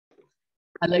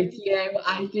Hello to you.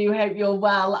 I do hope you're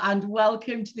well and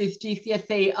welcome to this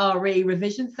GCSE RE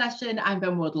revision session. I'm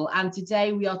Wardle and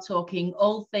today we are talking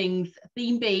all things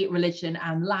Theme B, religion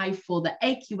and life for the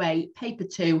AQA Paper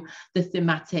 2, the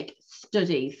thematic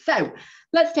studies. So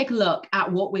let's take a look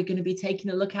at what we're going to be taking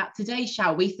a look at today,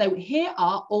 shall we? So here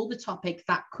are all the topics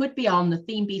that could be on the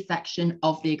Theme B section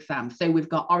of the exam. So we've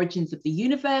got origins of the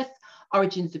universe,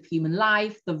 origins of human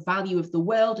life, the value of the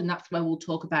world, and that's where we'll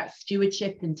talk about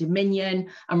stewardship and dominion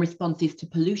and responses to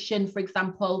pollution, for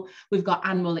example. We've got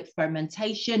animal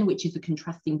experimentation, which is a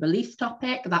contrasting beliefs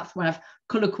topic. That's where I've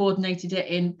colour coordinated it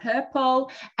in purple.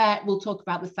 We'll talk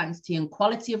about the sanctity and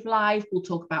quality of life. We'll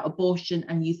talk about abortion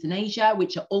and euthanasia,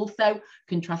 which are also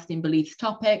contrasting beliefs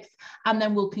topics. And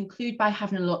then we'll conclude by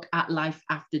having a look at life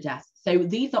after death. So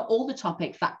these are all the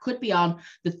topics that could be on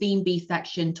the Theme B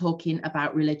section talking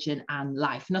about religion and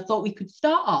life. And I thought we could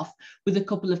start off with a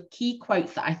couple of key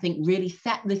quotes that I think really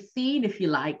set the scene, if you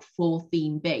like, for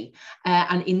Theme B.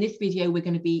 And in this video, we're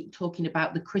going to be talking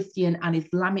about the Christian and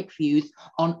Islamic views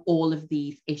on all of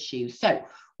these issues. So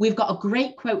we've got a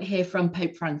great quote here from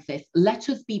Pope Francis. "Let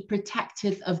us be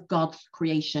protectors of God's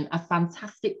creation." A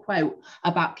fantastic quote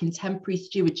about contemporary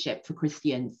stewardship for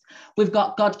Christians. We've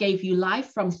got "God gave you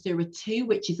life" from Surah 2,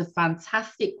 which is a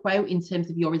fantastic quote in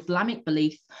terms of your Islamic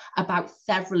beliefs about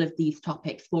several of these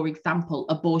topics. For example,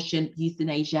 abortion,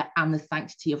 euthanasia, and the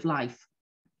sanctity of life.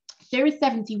 Surah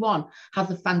 71 has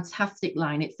a fantastic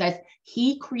line. It says,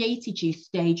 "He created you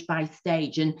stage by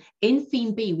stage." And in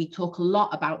Theme B, we talk a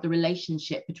lot about the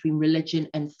relationship between religion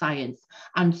and science.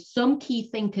 And some key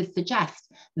thinkers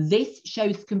suggest this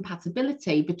shows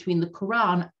compatibility between the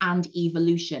Quran and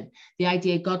evolution. The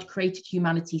idea God created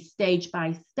humanity stage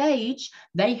by stage,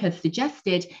 they have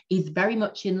suggested, is very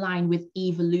much in line with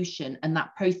evolution and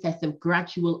that process of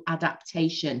gradual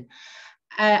adaptation.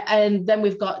 And then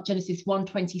we've got Genesis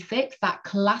 1:26, that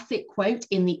classic quote,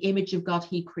 "In the image of God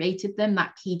he created them,"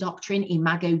 that key doctrine,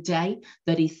 Imago Dei,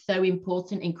 that is so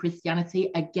important in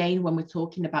Christianity, again, when we're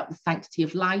talking about the sanctity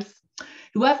of life.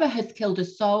 "Whoever has killed a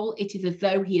soul, it is as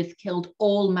though he has killed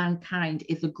all mankind,"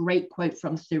 is a great quote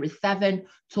from Surah 7,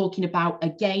 talking about,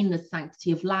 again, the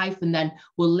sanctity of life, and then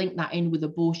we'll link that in with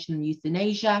abortion and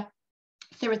euthanasia.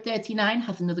 Surah 39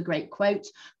 has another great quote,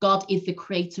 "God is the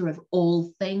creator of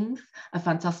all things," a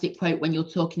fantastic quote when you're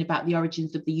talking about the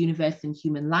origins of the universe and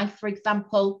human life, for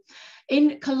example.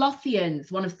 In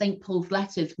Colossians, one of St. Paul's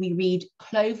letters, we read,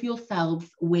 "Clothe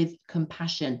yourselves with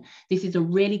compassion." This is a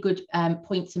really good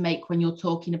point to make when you're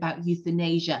talking about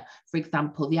euthanasia, for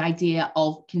example, the idea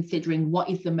of considering what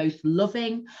is the most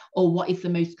loving or what is the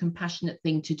most compassionate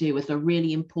thing to do as a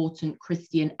really important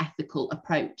Christian ethical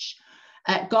approach.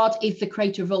 "God is the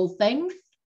creator of all things."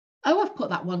 Oh, I've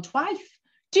put that one twice.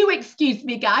 Do excuse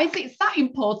me, guys. It's that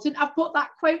important. I've put that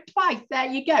quote twice. There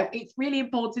you go. It's really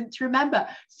important to remember.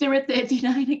 Surah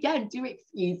 39 again. Do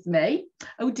excuse me.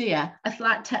 Oh dear, a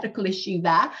slight technical issue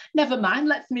there. Never mind.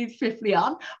 Let's move swiftly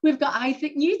on. We've got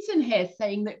Isaac Newton here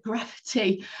saying that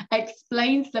gravity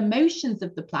explains the motions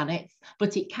of the planets,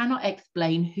 but it cannot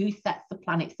explain who sets the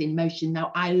planets in motion. Now,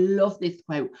 I love this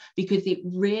quote because it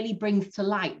really brings to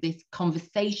light this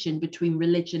conversation between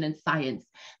religion and science.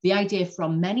 The idea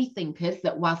from many thinkers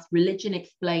that whilst religion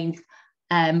explains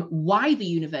why the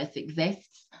universe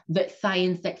exists, that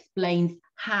science explains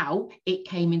how it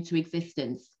came into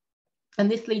existence. And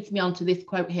this leads me on to this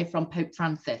quote here from Pope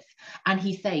Francis. And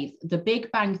he says, "The Big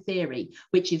Bang Theory,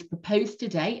 which is proposed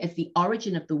today as the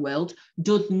origin of the world,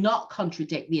 does not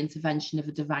contradict the intervention of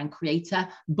a divine creator,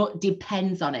 but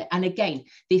depends on it." And again,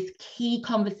 this key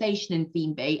conversation in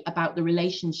Theme B about the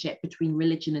relationship between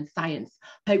religion and science.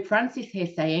 Pope Francis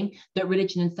here saying that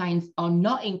religion and science are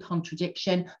not in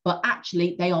contradiction, but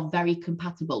actually they are very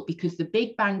compatible because the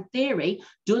Big Bang Theory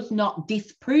does not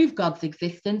disprove God's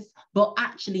existence, but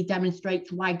actually demonstrates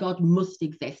why God must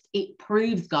exist. It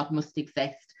proves God must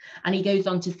exist. And he goes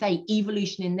on to say,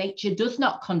 evolution in nature does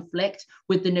not conflict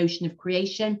with the notion of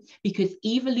creation because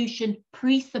evolution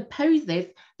presupposes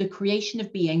the creation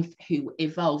of beings who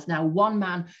evolve. Now, one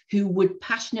man who would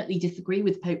passionately disagree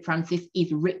with Pope Francis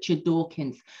is Richard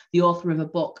Dawkins, the author of a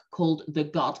book called The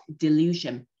God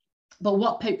Delusion. But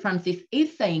what Pope Francis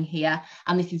is saying here,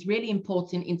 and this is really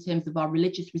important in terms of our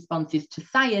religious responses to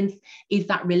science, is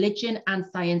that religion and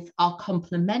science are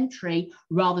complementary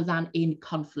rather than in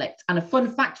conflict. And a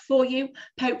fun fact for you,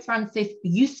 Pope Francis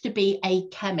used to be a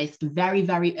chemist very,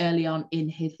 very early on in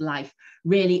his life,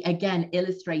 really, again,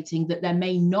 illustrating that there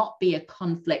may not be a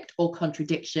conflict or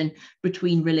contradiction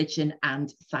between religion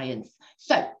and science.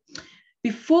 So,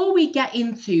 Before we get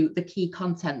into the key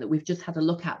content that we've just had a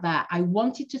look at there, I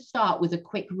wanted to start with a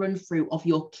quick run through of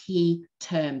your key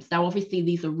terms. Now, obviously,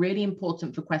 these are really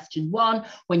important for question 1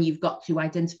 when you've got to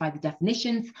identify the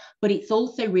definitions, but it's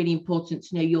also really important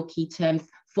to know your key terms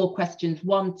for questions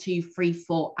 1, 2, 3,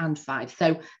 4, and 5.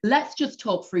 So let's just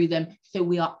talk through them so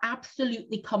we are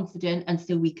absolutely confident and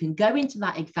so we can go into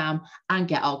that exam and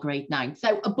get our grade 9.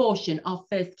 So abortion, our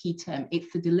first key term,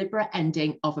 it's the deliberate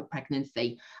ending of a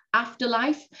pregnancy.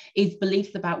 Afterlife is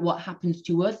beliefs about what happens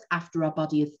to us after our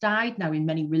body has died. Now, in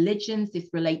many religions, this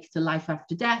relates to life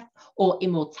after death or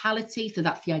immortality. So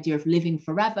that's the idea of living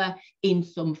forever in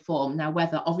some form. Now,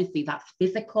 whether obviously that's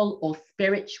physical or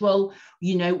spiritual,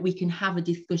 you know, we can have a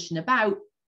discussion about.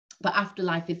 But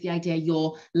afterlife is the idea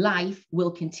your life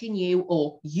will continue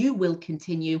or you will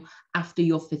continue after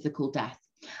your physical death.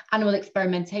 Animal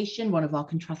experimentation, one of our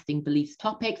contrasting beliefs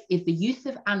topics, is the use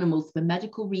of animals for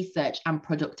medical research and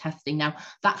product testing. Now,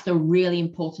 that's a really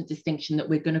important distinction that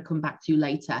we're going to come back to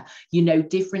later. You know,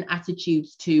 different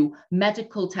attitudes to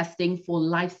medical testing for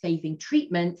life-saving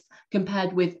treatments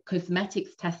compared with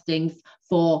cosmetics testings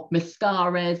for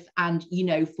mascaras and, you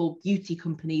know, for beauty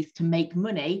companies to make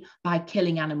money by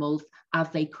killing animals as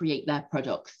they create their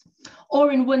products. Awe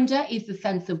and wonder is the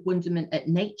sense of wonderment at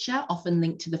nature, often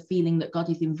linked to the feeling that God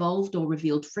is involved or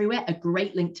revealed through it. A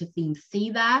great link to theme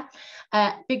C there.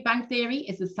 Big Bang Theory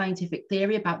is a scientific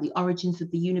theory about the origins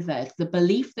of the universe. The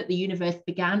belief that the universe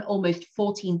began almost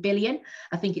 14 billion,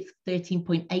 I think it's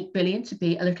 13.8 billion to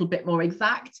be a little bit more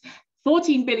exact,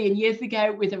 14 billion years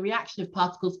ago, with a reaction of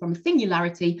particles from a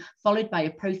singularity, followed by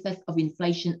a process of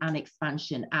inflation and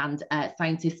expansion. And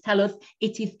scientists tell us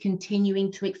it is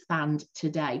continuing to expand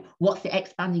today. What's it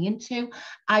expanding into?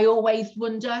 I always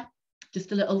wonder.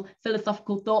 Just a little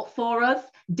philosophical thought for us.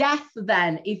 Death,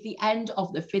 then, is the end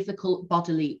of the physical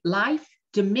bodily life.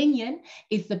 Dominion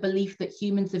is the belief that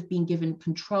humans have been given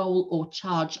control or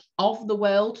charge of the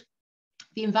world.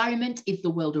 The environment is the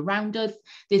world around us.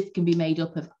 This can be made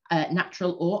up of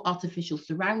natural or artificial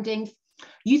surroundings.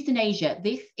 Euthanasia,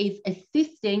 this is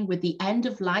assisting with the end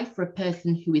of life for a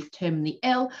person who is terminally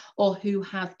ill or who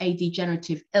has a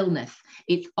degenerative illness.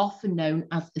 It's often known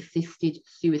as assisted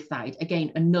suicide.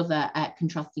 Again, another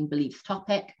contrasting beliefs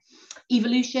topic.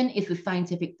 Evolution is the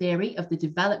scientific theory of the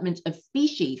development of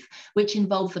species, which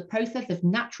involves the process of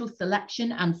natural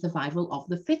selection and survival of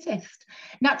the fittest.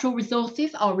 Natural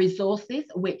resources are resources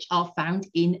which are found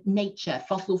in nature,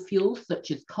 fossil fuels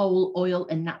such as coal, oil,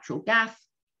 and natural gas,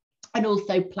 and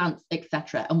also plants,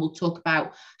 etc. And we'll talk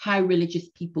about how religious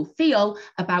people feel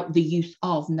about the use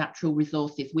of natural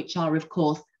resources, which are, of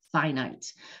course, finite.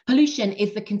 Pollution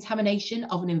is the contamination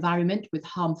of an environment with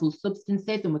harmful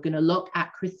substances, and we're going to look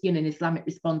at Christian and Islamic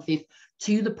responses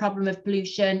to the problem of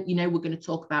pollution. You know, we're going to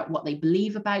talk about what they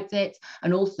believe about it,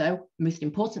 and also, most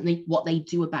importantly, what they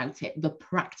do about it, the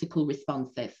practical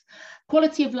responses.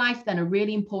 Quality of life, then, a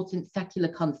really important secular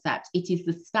concept. It is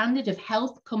the standard of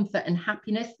health, comfort, and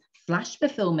happiness /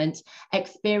 fulfillment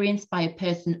experienced by a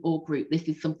person or group. This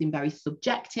is something very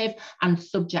subjective and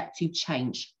subject to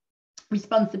change.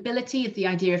 Responsibility is the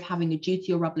idea of having a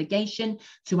duty or obligation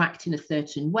to act in a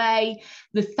certain way.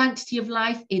 The sanctity of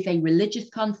life is a religious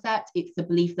concept. It's the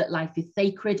belief that life is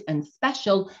sacred and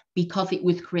special because it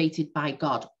was created by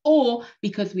God, or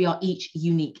because we are each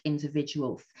unique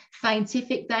individuals.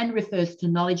 Scientific then refers to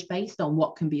knowledge based on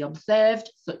what can be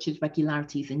observed, such as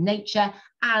regularities in nature,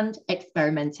 and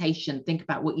experimentation. Think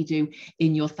about what you do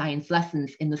in your science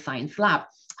lessons in the science lab.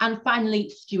 And finally,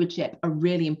 stewardship, a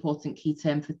really important key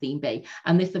term for theme B.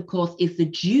 And this, of course, is the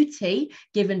duty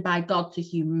given by God to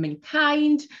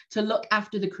humankind to look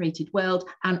after the created world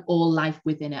and all life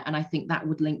within it. And I think that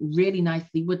would link really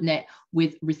nicely, wouldn't it,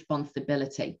 with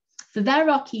responsibility. So there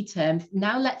are key terms.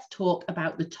 Now let's talk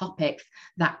about the topics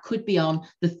that could be on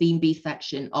the theme B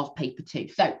section of paper 2.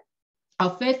 So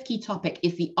our first key topic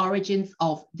is the origins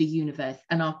of the universe,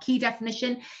 and our key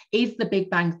definition is the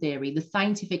Big Bang Theory, the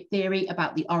scientific theory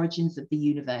about the origins of the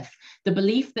universe. The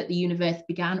belief that the universe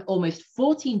began almost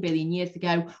 14 billion years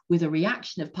ago with a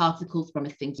reaction of particles from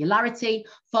a singularity,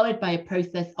 followed by a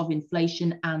process of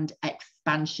inflation and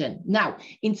expansion. Now,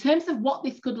 in terms of what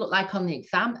this could look like on the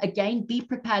exam, again, be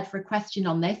prepared for a question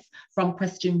on this from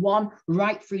question 1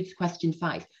 right through to question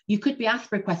 5. You could be asked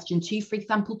for a question 2, for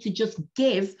example, to just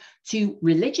give to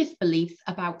religious beliefs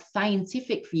about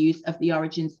scientific views of the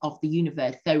origins of the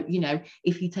universe. So, you know,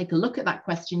 if you take a look at that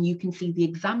question, you can see the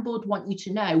exam board want you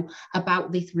to know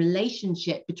about this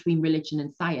relationship between religion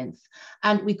and science.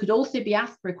 And we could also be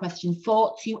asked for a question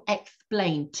 4 to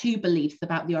explain 2 beliefs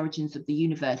about the origins of the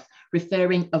universe,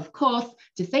 referring, of course,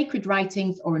 to sacred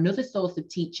writings or another source of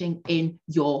teaching in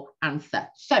your answer.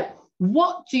 So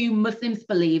What do Muslims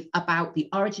believe about the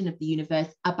origin of the universe,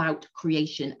 about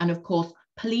creation? And of course,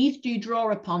 please do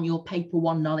draw upon your paper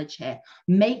one knowledge here.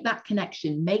 Make that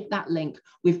connection, make that link.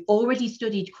 We've already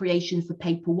studied creation for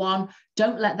paper one.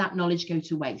 Don't let that knowledge go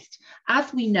to waste.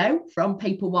 As we know from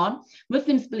paper one,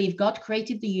 Muslims believe God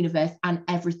created the universe and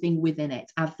everything within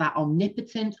it as that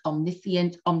omnipotent,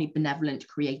 omniscient, omnibenevolent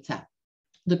creator.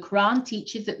 The Quran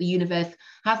teaches that the universe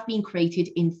has been created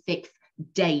in 6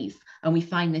 days, and we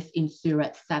find this in Surah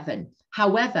 7.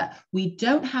 However, we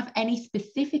don't have any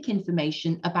specific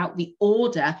information about the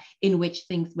order in which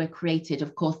things were created.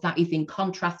 Of course, that is in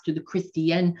contrast to the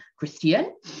Christian,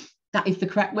 that is the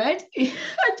correct word.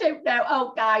 I don't know.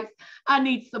 Oh, guys, I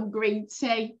need some green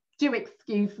tea. Do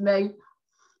excuse me.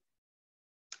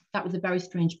 That was a very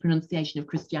strange pronunciation of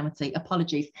Christianity.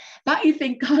 Apologies. That is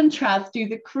in contrast to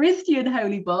the Christian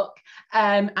holy book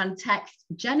and text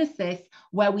Genesis,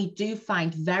 where we do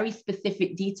find very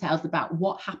specific details about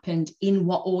what happened in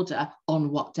what order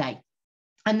on what day.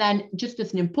 And then just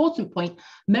as an important point,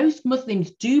 most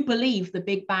Muslims do believe the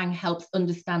Big Bang helps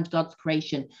understand God's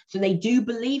creation. So they do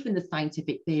believe in the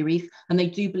scientific theories, and they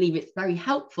do believe it's very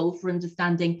helpful for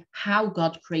understanding how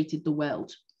God created the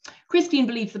world. Christian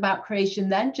beliefs about creation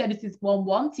then, Genesis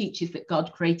 1:1 teaches that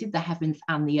God created the heavens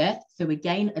and the earth. So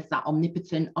again, as that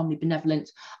omnipotent, omnibenevolent,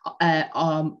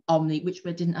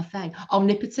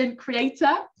 omnipotent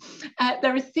creator.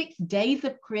 There are 6 days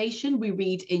of creation we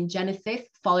read in Genesis,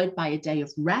 followed by a day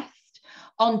of rest.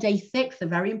 On day 6, a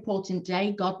very important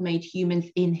day, God made humans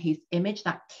in his image,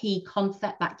 that key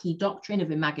concept, that key doctrine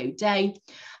of Imago Dei.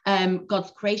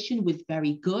 God's creation was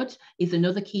very good is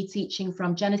another key teaching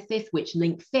from Genesis, which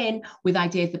links in with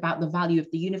ideas about the value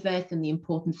of the universe and the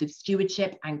importance of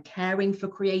stewardship and caring for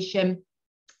creation.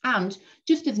 And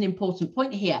just as an important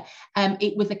point here,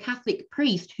 it was a Catholic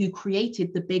priest who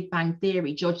created the Big Bang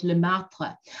Theory, Georges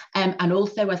Lemaitre. And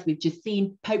also, as we've just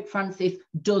seen, Pope Francis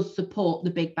does support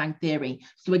the Big Bang Theory.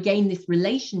 So again, this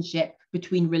relationship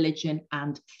between religion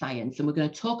and science. And we're going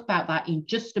to talk about that in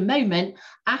just a moment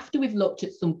after we've looked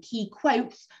at some key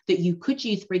quotes that you could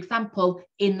use, for example,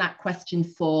 in that question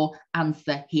 4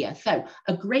 answer here. So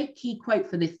a great key quote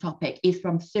for this topic is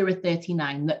from Surah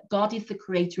 39, that God is the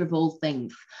creator of all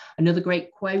things. Another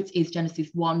great quote is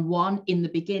Genesis 1:1, in the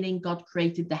beginning, God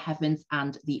created the heavens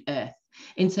and the earth.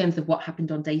 In terms of what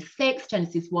happened on day 6,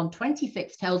 Genesis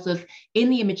 1:26 tells us, in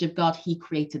the image of God, he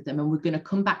created them. And we're going to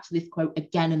come back to this quote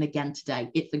again and again today.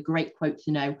 It's a great quote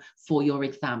to know for your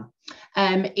exam.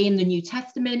 In the New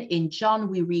Testament, in John,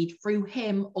 we read, through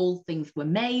him, all things were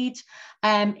made.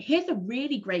 Here's a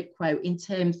really great quote in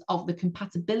terms of the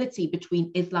compatibility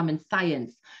between Islam and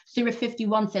science. Surah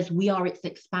 51 says, we are its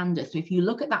expander. So if you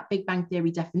look at that Big Bang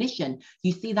Theory definition,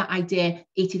 you see that idea,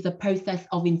 it is a process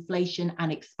of inflation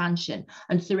and expansion.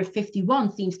 And Surah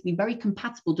 51 seems to be very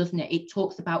compatible, doesn't it? It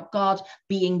talks about God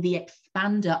being the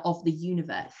expander of the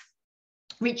universe.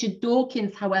 Richard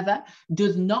Dawkins, however,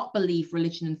 does not believe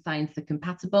religion and science are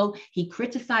compatible. He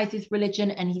criticizes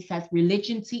religion and he says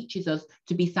religion teaches us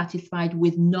to be satisfied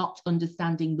with not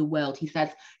understanding the world. He says,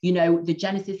 you know, the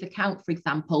Genesis account, for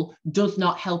example, does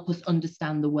not help us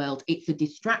understand the world. It's a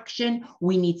distraction.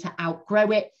 We need to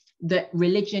outgrow it. That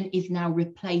religion is now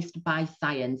replaced by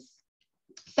science.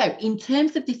 So in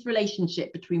terms of this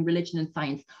relationship between religion and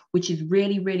science, which is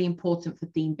really, really important for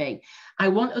theme B, I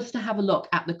want us to have a look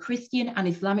at the Christian and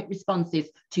Islamic responses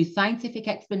to scientific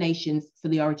explanations for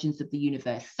the origins of the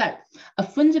universe. So a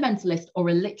fundamentalist or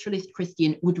a literalist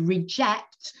Christian would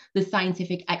reject the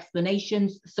scientific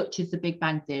explanations such as the Big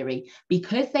Bang Theory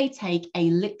because they take a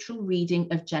literal reading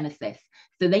of Genesis.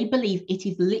 So they believe it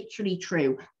is literally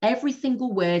true. Every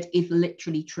single word is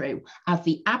literally true as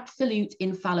the absolute,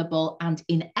 infallible, and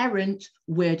inerrant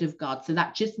word of God. So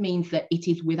that just means that it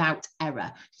is without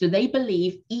error. So they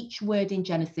believe each word in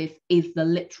Genesis is the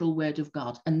literal word of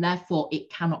God, and therefore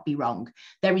it cannot be wrong.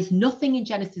 There is nothing in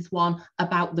Genesis 1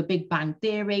 about the Big Bang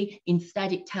Theory.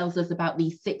 Instead, it tells us about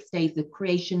these 6 days of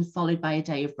creation followed by a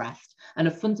day of rest. And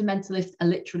a fundamentalist, a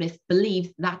literalist, believes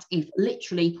that is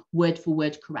literally word for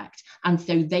word correct. And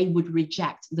so they would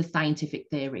reject the scientific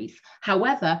theories.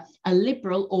 However, a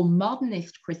liberal or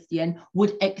modernist Christian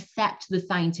would accept the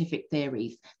scientific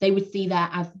theories. They would see there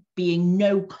as being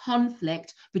no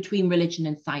conflict between religion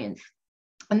and science.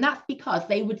 And that's because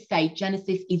they would say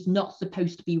Genesis is not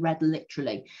supposed to be read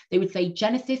literally. They would say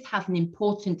Genesis has an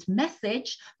important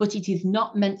message, but it is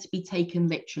not meant to be taken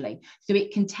literally. So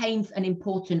it contains an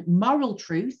important moral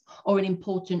truth or an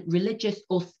important religious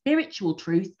or spiritual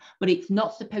truth, but it's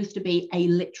not supposed to be a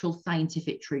literal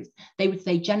scientific truth. They would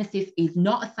say Genesis is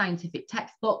not a scientific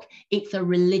textbook, it's a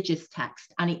religious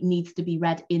text, and it needs to be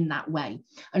read in that way.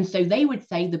 And so they would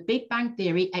say the Big Bang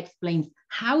Theory explains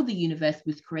how the universe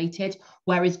was created,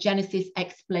 whereas Genesis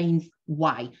explains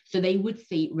why. So they would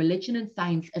see religion and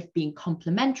science as being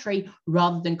complementary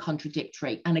rather than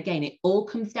contradictory. And again, it all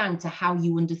comes down to how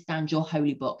you understand your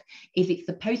holy book. Is it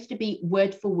supposed to be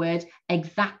word for word,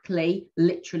 exactly,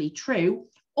 literally true?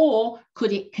 Or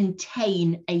could it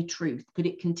contain a truth? Could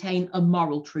it contain a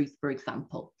moral truth, for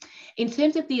example? In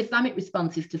terms of the Islamic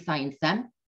responses to science then,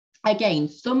 again,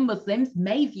 some Muslims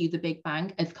may view the Big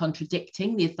Bang as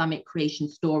contradicting the Islamic creation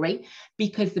story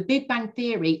because the Big Bang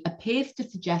Theory appears to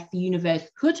suggest the universe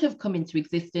could have come into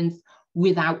existence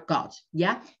without God.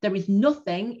 Yeah, there is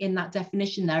nothing in that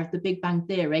definition there of the Big Bang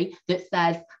Theory that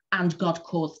says, and God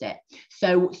caused it.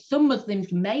 So some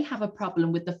Muslims may have a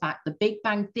problem with the fact the Big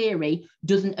Bang Theory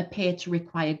doesn't appear to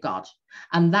require God.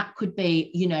 And that could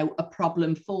be, you know, a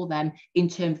problem for them in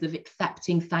terms of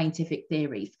accepting scientific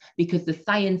theories, because the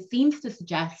science seems to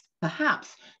suggest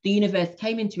perhaps the universe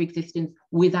came into existence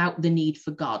without the need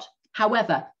for God.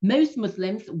 However, most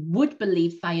Muslims would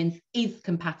believe science is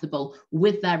compatible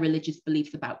with their religious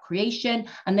beliefs about creation,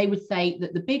 and they would say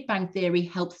that the Big Bang Theory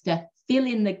helps to fill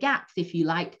in the gaps, if you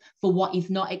like, for what is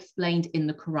not explained in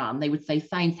the Quran. They would say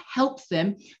science helps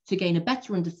them to gain a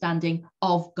better understanding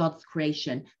of God's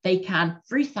creation. They can,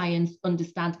 through science,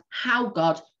 understand how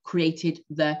God created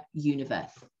the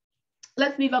universe.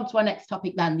 Let's move on to our next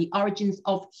topic then, the origins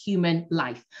of human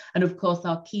life. And of course,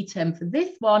 our key term for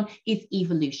this one is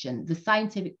evolution, the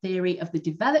scientific theory of the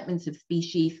development of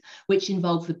species, which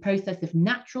involves the process of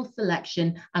natural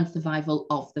selection and survival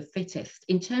of the fittest.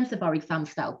 In terms of our exam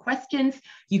style questions,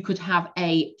 you could have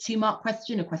a 2-mark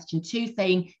question, a question 2,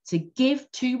 saying to give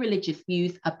 2 religious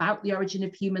views about the origin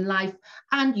of human life.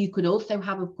 And you could also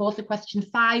have, of course, a question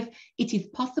 5, it is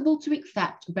possible to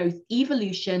accept both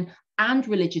evolution and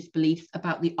religious beliefs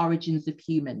about the origins of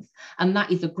humans. And that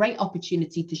is a great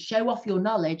opportunity to show off your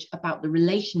knowledge about the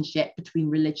relationship between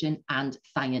religion and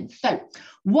science. So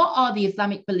what are the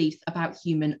Islamic beliefs about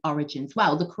human origins?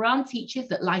 Well, the Quran teaches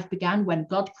that life began when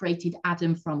God created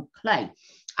Adam from clay.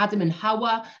 Adam and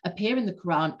Hawa appear in the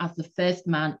Quran as the first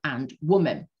man and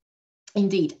woman.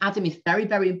 Indeed, Adam is very,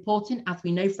 very important, as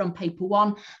we know from paper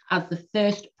 1, as the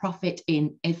first prophet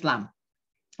in Islam.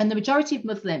 And the majority of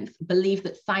Muslims believe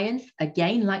that science,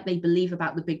 again, like they believe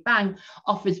about the Big Bang,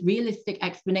 offers realistic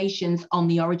explanations on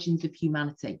the origins of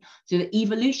humanity. So that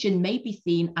evolution may be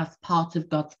seen as part of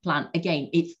God's plan. Again,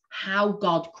 it's how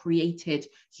God created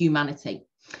humanity.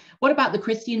 What about the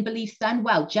Christian beliefs then?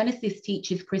 Well, Genesis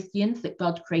teaches Christians that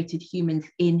God created humans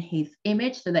in his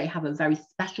image. So they have a very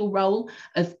special role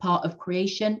as part of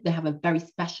creation. They have a very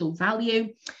special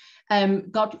value.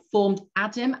 God formed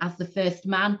Adam as the first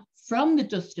man from the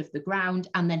dust of the ground,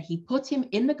 and then he put him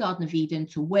in the Garden of Eden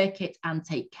to work it and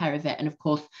take care of it. And of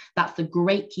course, that's a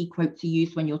great key quote to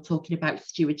use when you're talking about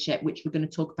stewardship, which we're going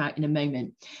to talk about in a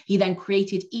moment. He then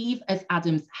created Eve as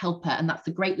Adam's helper, and that's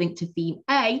a great link to theme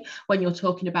A when you're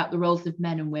talking about the roles of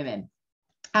men and women.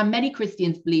 And many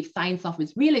Christians believe science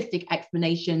offers realistic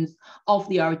explanations of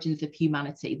the origins of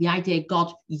humanity, the idea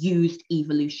God used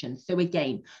evolution. So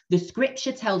again, the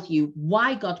scripture tells you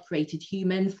why God created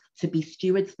humans to be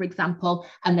stewards, for example,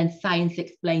 and then science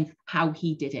explains how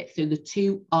he did it. So the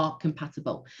two are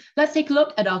compatible. Let's take a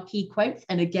look at our key quotes.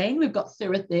 And again, we've got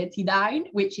Surah 39,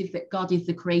 which is that God is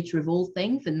the creator of all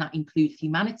things, and that includes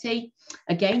humanity.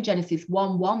 Again, Genesis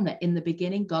 1:1, that in the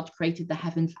beginning, God created the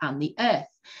heavens and the earth.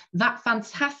 That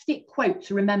fantastic quote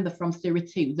to remember from Surah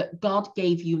 2, that God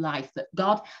gave you life, that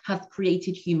God has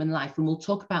created human life. And we'll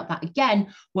talk about that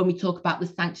again when we talk about the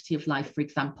sanctity of life, for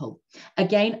example.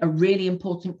 Again, a really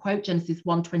important quote, Genesis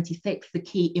 1:26, the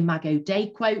key Imago Dei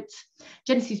quote.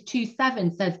 Genesis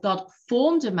 2:7 says, God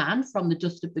formed a man from the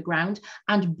dust of the ground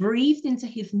and breathed into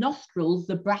his nostrils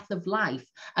the breath of life.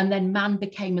 And then man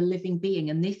became a living being.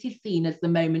 And this is seen as the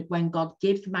moment when God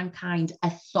gives mankind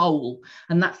a soul.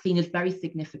 And that's seen as very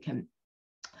significant.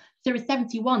 Surah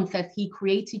 71 says he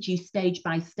created you stage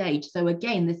by stage. So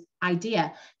again, this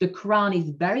idea, the Quran is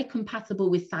very compatible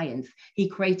with science. He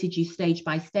created you stage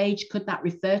by stage. Could that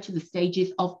refer to the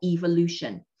stages of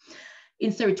evolution?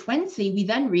 In Surah 20, we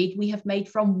then read, we have made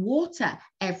from water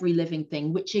every living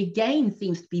thing, which again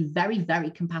seems to be very, very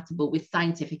compatible with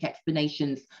scientific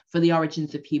explanations for the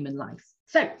origins of human life.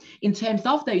 So in terms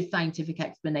of those scientific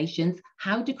explanations,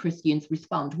 how do Christians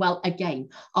respond? Well, again,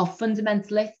 our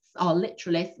fundamentalists, our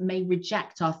literalists may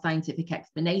reject our scientific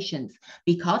explanations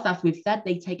because, as we've said,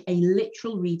 they take a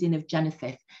literal reading of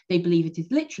Genesis. They believe it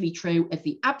is literally true as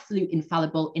the absolute,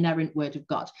 infallible, inerrant word of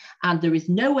God. And there is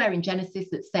nowhere in Genesis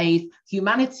that says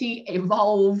humanity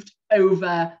evolved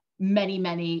over many,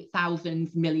 many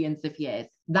thousands, millions of years.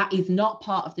 That is not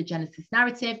part of the Genesis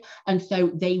narrative, and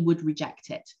so they would reject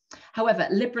it. However,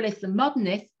 liberalists and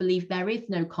modernists believe there is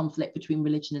no conflict between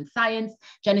religion and science.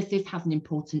 Genesis has an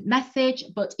important message,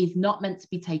 but is not meant to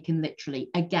be taken literally.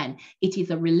 Again, it is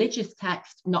a religious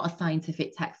text, not a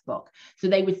scientific textbook. So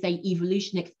they would say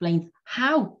evolution explains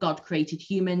how God created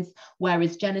humans,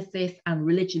 whereas Genesis and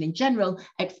religion in general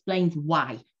explains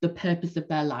why, the purpose of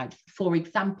their lives. For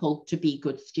example, to be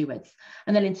good stewards.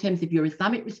 And then in terms of your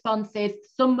Islamic responses,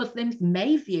 some Muslims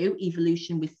may view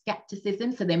evolution with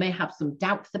skepticism, so they may have some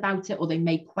doubts about it, or they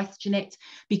may question it,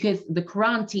 because the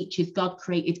Quran teaches God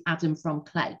created Adam from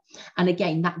clay. And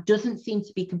again, that doesn't seem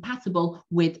to be compatible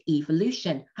with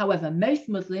evolution. However, most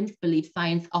Muslims believe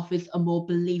science offers a more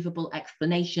believable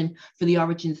explanation for the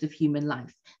origins of human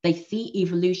life. They see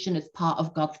evolution as part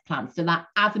of God's plan, so that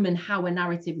Adam and Hawa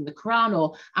narrative in the Quran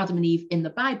or Adam and Eve in the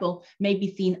Bible may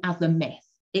be seen as a myth.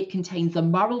 It contains a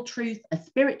moral truth, a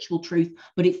spiritual truth,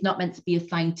 but it's not meant to be a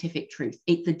scientific truth.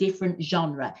 It's a different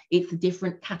genre. It's a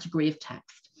different category of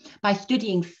text. By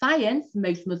studying science,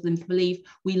 most Muslims believe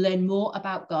we learn more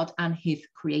about God and his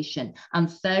creation. And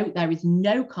so there is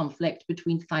no conflict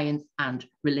between science and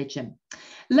religion.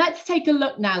 Let's take a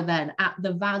look now then at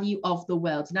the value of the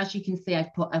world. And as you can see,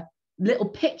 I've put a little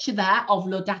picture there of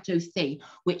Laudato Si,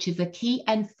 which is a key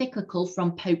encyclical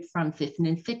from Pope Francis. An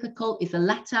encyclical is a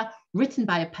letter written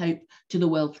by a pope to the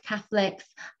world's Catholics,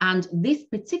 and this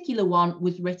particular one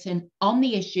was written on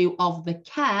the issue of the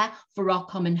care for our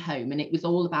common home, and it was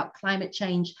all about climate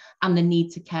change and the need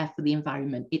to care for the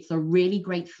environment. It's a really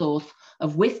great source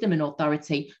of wisdom and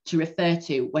authority to refer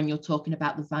to when you're talking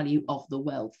about the value of the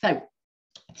world. So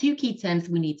two key terms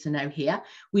we need to know here.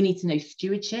 We need to know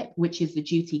stewardship, which is the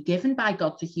duty given by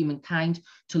God to humankind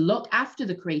to look after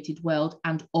the created world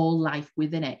and all life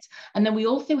within it. And then we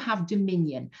also have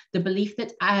dominion, the belief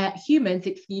that humans,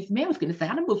 excuse me, I was going to say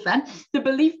animals then, the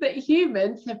belief that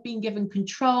humans have been given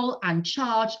control and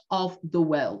charge of the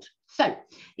world. So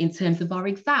in terms of our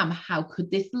exam, how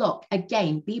could this look?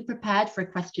 Again, be prepared for a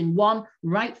question 1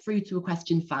 right through to a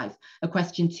question 5. A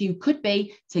question 2 could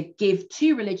be to give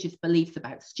 2 religious beliefs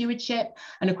about stewardship,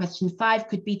 and a question 5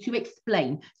 could be to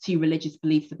explain 2 religious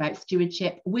beliefs about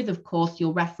stewardship with, of course,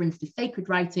 your reference to sacred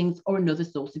writings or another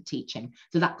source of teaching.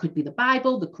 So that could be the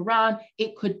Bible, the Quran,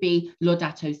 it could be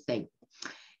Laudato Si.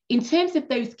 In terms of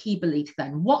those key beliefs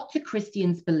then, what do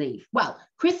Christians believe? Well,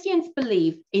 Christians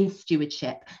believe in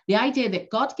stewardship, the idea that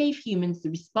God gave humans the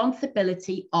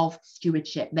responsibility of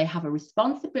stewardship. They have a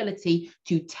responsibility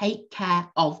to take care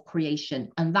of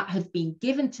creation, and that has been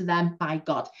given to them by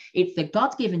God. It's a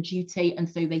God-given duty, and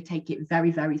so they take it very,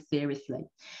 very seriously.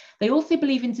 They also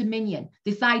believe in dominion,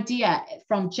 this idea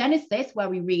from Genesis, where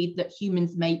we read that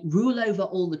humans may rule over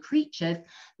all the creatures,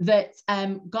 that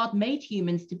God made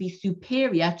humans to be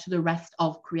superior to the rest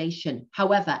of creation.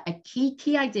 However, a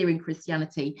key idea in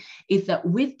Christianity is that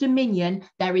with dominion,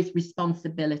 there is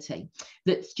responsibility,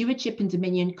 that stewardship and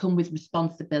dominion come with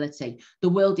responsibility. The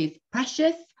world is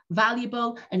precious,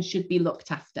 valuable, and should be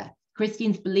looked after.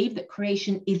 Christians believe that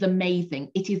creation is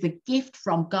amazing. It is a gift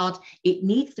from God. It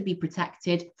needs to be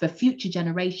protected for future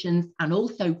generations, and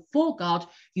also for God,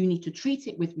 you need to treat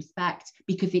it with respect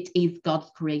because it is God's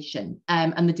creation.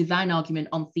 And the design argument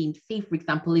on theme C, for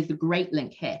example, is a great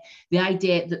link here. The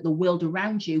idea that the world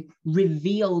around you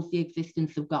reveals the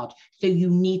existence of God. So you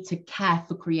need to care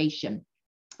for creation.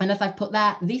 And as I've put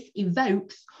there, this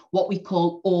evokes what we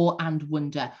call awe and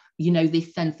wonder. You know,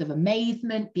 this sense of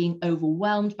amazement, being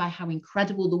overwhelmed by how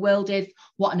incredible the world is,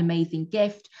 what an amazing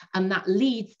gift. And that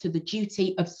leads to the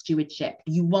duty of stewardship.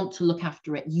 You want to look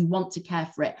after it. You want to care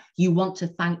for it. You want to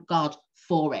thank God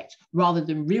for it, rather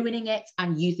than ruining it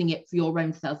and using it for your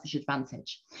own selfish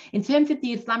advantage. In terms of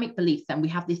the Islamic beliefs, then we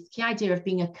have this key idea of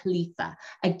being a Khalifa.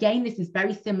 Again, this is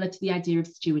very similar to the idea of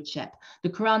stewardship. The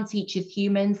Quran teaches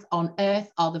humans on earth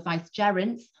are the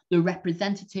vicegerents, the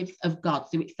representatives of God.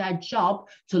 So it's their job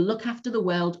to look after the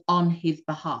world on his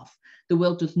behalf. The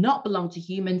world does not belong to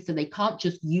humans, so they can't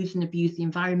just use and abuse the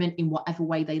environment in whatever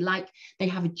way they like. They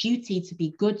have a duty to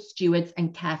be good stewards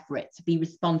and care for it, to be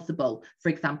responsible. For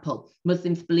example,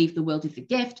 Muslims believe the world is a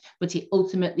gift, but it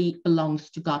ultimately belongs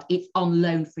to God. It's on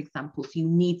loan, for example, so you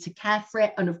need to care for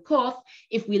it. And of course,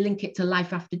 if we link it to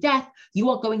life after death, you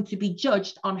are going to be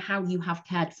judged on how you have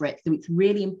cared for it. So it's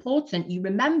really important you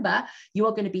remember you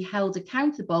are going to be held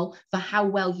accountable for how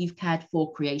well you've cared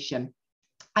for creation.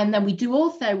 And then we do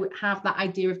also have that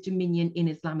idea of dominion in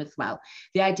Islam as well.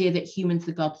 The idea that humans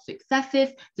are God's successors.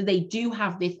 So they do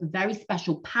have this very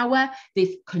special power,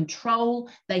 this control.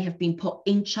 They have been put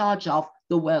in charge of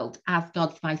the world as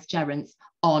God's vicegerents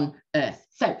on earth.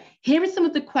 So here are some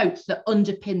of the quotes that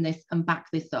underpin this and back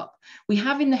this up. We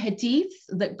have in the hadiths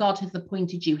that God has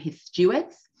appointed you his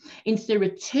stewards. In Surah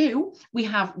 2, we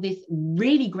have this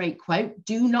really great quote,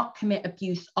 do not commit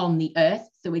abuse on the earth.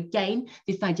 So again,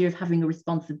 this idea of having a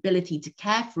responsibility to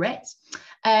care for it.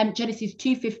 Genesis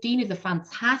 2:15 is a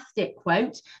fantastic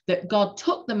quote that God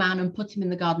took the man and put him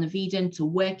in the Garden of Eden to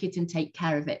work it and take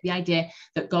care of it. The idea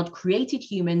that God created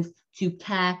humans to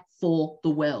care for the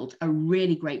world. A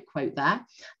really great quote there.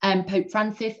 Pope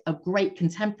Francis, a great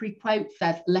contemporary quote,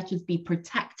 says, let us be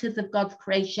protectors of God's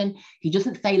creation. He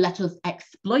doesn't say, let us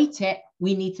exploit it.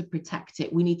 We need to protect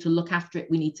it. We need to look after it.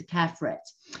 We need to care for it.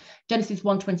 Genesis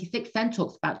 1:26 then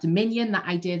talks about dominion, that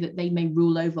idea that they may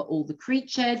rule over all the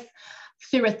creatures.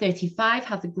 Surah 35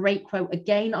 has a great quote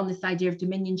again on this idea of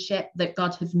dominionship, that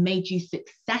God has made you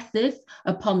successors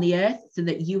upon the earth so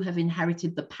that you have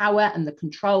inherited the power and the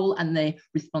control and the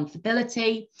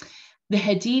responsibility. The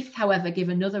hadiths, however, give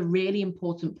another really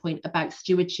important point about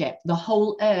stewardship. The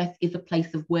whole earth is a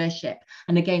place of worship.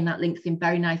 And again, that links in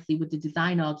very nicely with the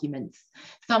design arguments.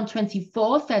 Psalm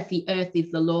 24 says the earth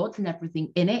is the Lord's and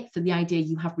everything in it. So the idea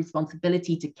you have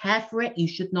responsibility to care for it, you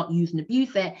should not use and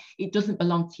abuse it. It doesn't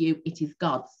belong to you, it is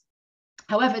God's.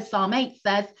 However, Psalm 8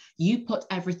 says you put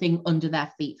everything under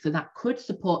their feet. So that could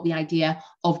support the idea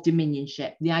of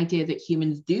dominionship, the idea that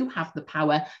humans do have the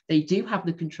power, they do have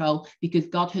the control because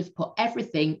God has put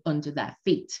everything under their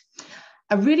feet.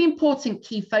 A really important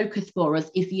key focus for us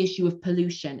is the issue of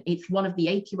pollution. It's one of the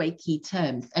AQA key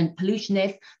terms, and pollution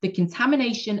is the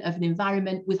contamination of an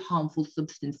environment with harmful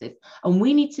substances. And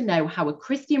we need to know how a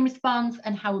Christian responds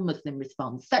and how a Muslim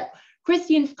responds. So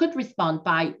Christians could respond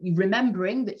by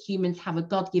remembering that humans have a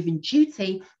God-given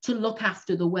duty to look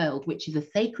after the world, which is a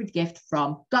sacred gift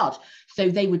from God. So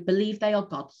they would believe they are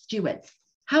God's stewards.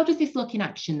 How does this look in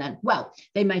action then? Well,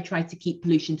 they may try to keep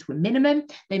pollution to a minimum.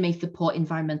 They may support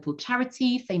environmental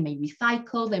charities. They may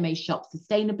recycle. They may shop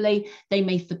sustainably. They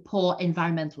may support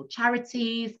environmental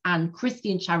charities and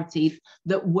Christian charities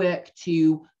that work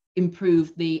to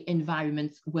improve the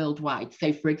environment worldwide.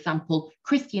 So, for example,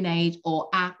 Christian Aid or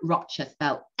A-Rocha,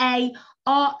 spelled A-R-O-C-H-A.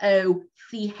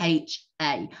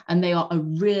 And they are a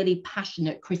really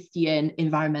passionate Christian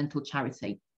environmental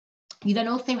charity. You then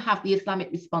also have the Islamic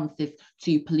responses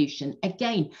to pollution.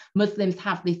 Again, Muslims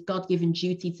have this God-given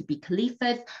duty to be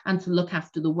caliphs and to look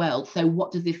after the world. So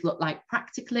what does this look like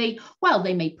practically? Well,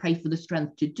 they may pray for the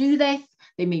strength to do this.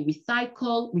 They may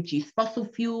recycle, reduce fossil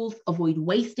fuels, avoid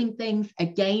wasting things.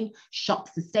 Again, shop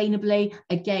sustainably.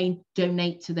 Again,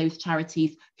 donate to those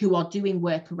charities who are doing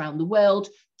work around the world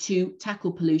to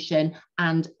tackle pollution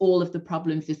and all of the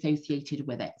problems associated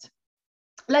with it.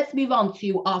 Let's move on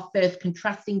to our first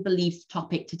contrasting beliefs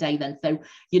topic today then. So,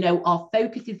 our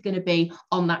focus is going to be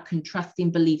on that contrasting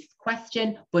beliefs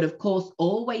question, but of course,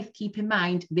 always keep in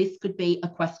mind, this could be a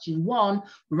question 1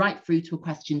 right through to a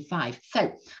question 5.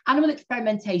 So, animal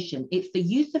experimentation, it's the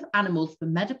use of animals for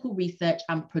medical research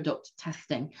and product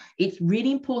testing. It's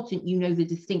really important you know the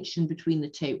distinction between the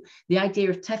two. The idea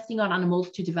of testing on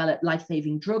animals to develop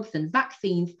life-saving drugs and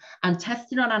vaccines, and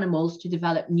testing on animals to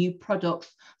develop new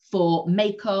products for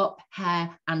makeup, hair,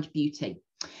 and beauty.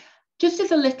 Just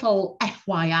as a little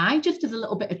FYI, just as a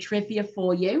little bit of trivia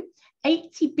for you,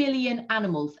 80 billion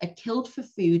animals are killed for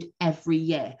food every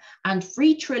year, and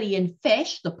 3 trillion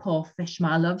fish, the poor fish,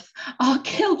 my loves, are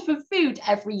killed for food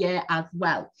every year as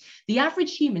well. The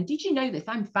average human, did you know this?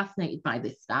 I'm fascinated by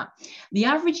this stat. The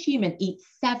average human eats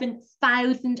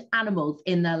 7,000 animals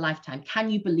in their lifetime. Can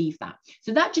you believe that?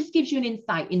 So that just gives you an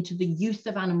insight into the use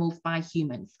of animals by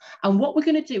humans. And what we're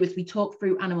going to do as we talk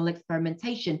through animal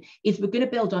experimentation is we're going to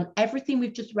build on everything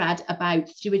we've just read about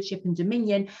stewardship and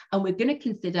dominion, and we're going to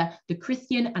consider the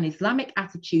Christian and Islamic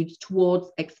attitudes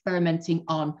towards experimenting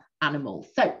on animals.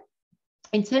 So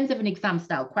In terms of an exam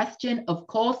style question, of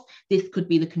course, this could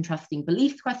be the contrasting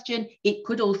beliefs question. It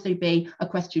could also be a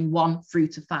question 1 through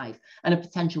to 5. And a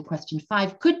potential question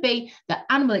 5 could be that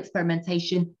animal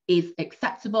experimentation is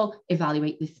acceptable.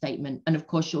 Evaluate this statement. And of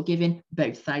course, you're given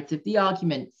both sides of the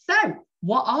argument. So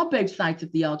what are both sides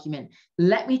of the argument?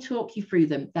 Let me talk you through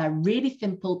them. They're really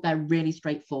simple. They're really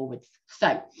straightforward.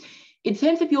 So in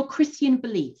terms of your Christian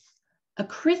beliefs, a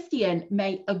Christian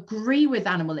may agree with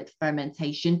animal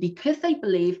experimentation because they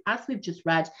believe, as we've just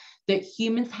read, that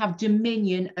humans have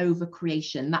dominion over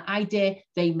creation. That idea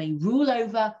they may rule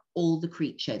over all the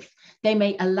creatures. They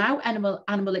may allow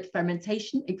animal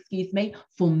experimentation,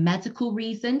 for medical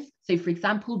reasons. So, for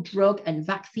example, drug and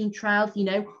vaccine trials,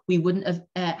 we wouldn't have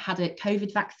had a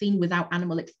COVID vaccine without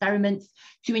animal experiments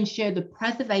to ensure the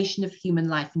preservation of human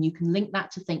life. And you can link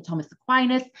that to St. Thomas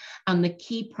Aquinas and the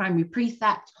key primary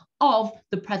precept of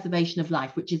the preservation of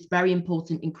life, which is very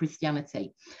important in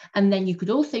Christianity. And then you could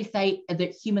also say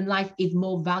that human life is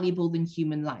more valuable than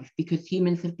human life because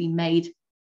humans have been made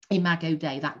Imago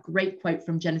Dei, that great quote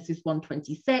from Genesis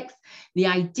 1:26, the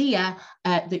idea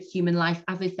that human life,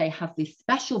 as I say, has this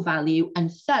special value,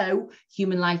 and so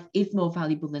human life is more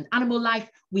valuable than animal life.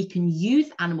 We can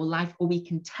use animal life, or we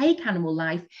can take animal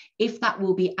life if that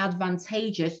will be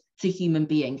advantageous to human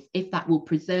beings, if that will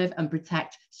preserve and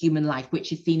protect human life,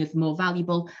 which is seen as more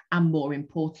valuable and more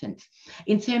important.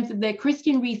 In terms of the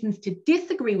Christian reasons to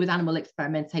disagree with animal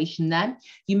experimentation, then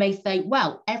you may say,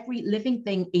 well, every living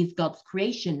thing is God's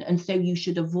creation, and so you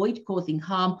should avoid causing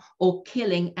harm or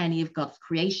killing any of God's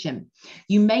creation.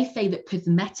 You may say that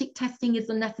cosmetic testing is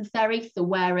unnecessary. So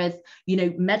whereas,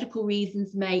 medical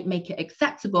reasons may make it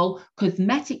acceptable,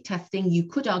 cosmetic testing, you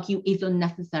could argue, is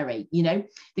unnecessary.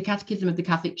 The Catechism of the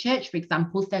Catholic Church, for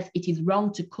example, says it is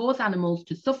wrong to cause animals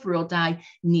to suffer or die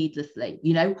needlessly.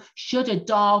 Should a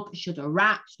dog, should a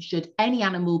rat, should any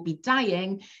animal be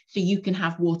dying so you can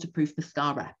have waterproof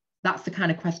mascara? That's the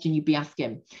kind of question you'd be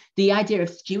asking. The idea of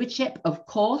stewardship, of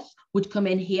course, would come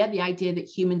in here. The idea that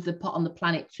humans are put on the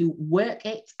planet to work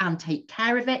it and take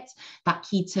care of it. That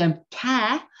key term,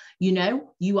 care,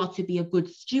 you are to be a good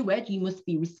steward. You must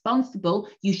be responsible.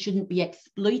 You shouldn't be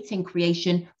exploiting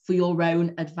creation for your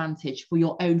own advantage, for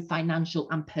your own financial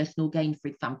and personal gain, for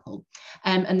example.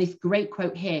 And this great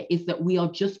quote here is that we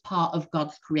are just part of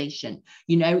God's creation.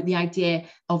 The idea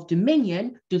of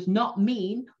dominion does not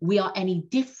mean we are any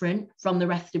different from the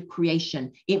rest of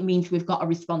creation. It means we've got a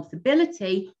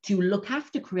responsibility to look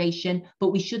after creation,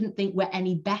 but we shouldn't think we're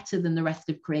any better than the rest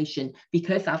of creation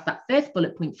because, as that first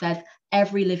bullet point says,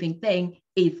 every living thing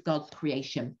is God's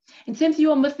creation. In terms of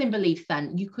your Muslim beliefs,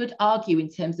 then, you could argue in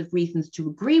terms of reasons to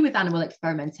agree with animal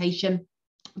experimentation.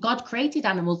 God created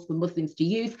animals for Muslims to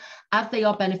use as they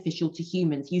are beneficial to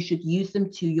humans. You should use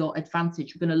them to your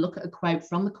advantage. We're going to look at a quote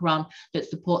from the Quran that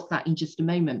supports that in just a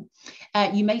moment.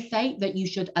 You may say that you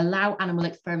should allow animal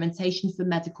experimentation for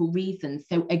medical reasons.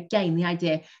 So again, the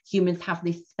idea humans have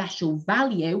this special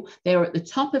value. They are at the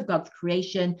top of God's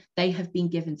creation. They have been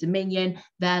given dominion.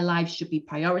 Their lives should be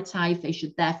prioritized. They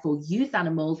should therefore use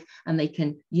animals, and they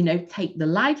can, take the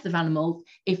lives of animals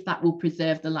if that will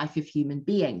preserve the life of human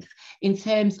beings. In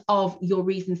terms of your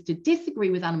reasons to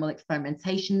disagree with animal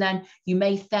experimentation, then you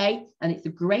may say, and it's a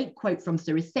great quote from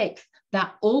Surah 6,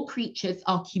 that all creatures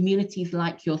are communities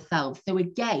like yourselves. So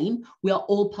again, we are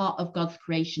all part of God's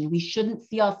creation. We shouldn't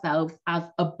see ourselves as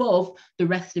above the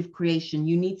rest of creation.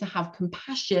 You need to have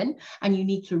compassion, and you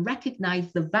need to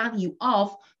recognize the value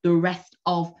of the rest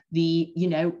of the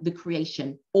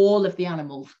creation, all of the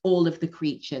animals, all of the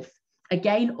creatures.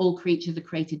 Again, all creatures are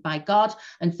created by God,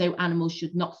 and so animals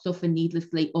should not suffer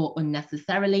needlessly or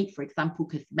unnecessarily. For example,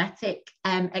 cosmetic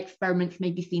experiments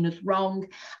may be seen as wrong,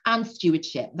 and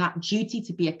stewardship, that duty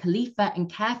to be a khalifa and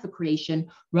care for creation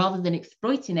rather than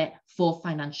exploiting it for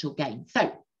financial gain. So,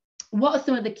 what are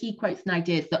some of the key quotes and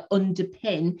ideas that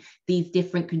underpin these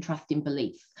different contrasting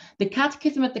beliefs? The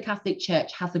Catechism of the Catholic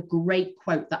Church has a great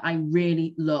quote that I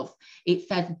really love. It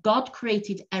says, God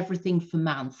created everything for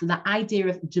man. So that idea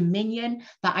of dominion,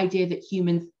 that idea that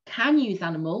humans can use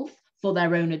animals for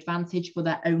their own advantage, for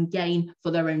their own gain,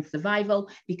 for their own survival,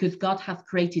 because God has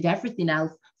created everything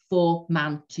else for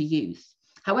man to use.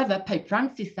 However, Pope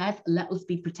Francis says, let us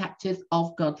be protectors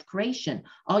of God's creation.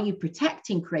 Are you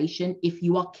protecting creation if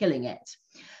you are killing it?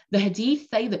 The Hadith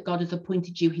say that God has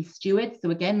appointed you his steward. So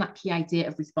again, that key idea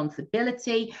of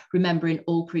responsibility, remembering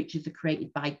all creatures are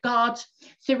created by God.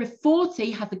 Surah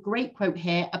 40 has a great quote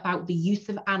here about the use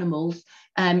of animals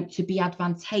to be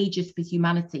advantageous for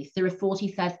humanity. Surah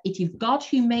 40 says, "It is God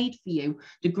who made for you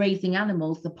the grazing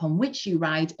animals upon which you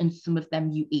ride, and some of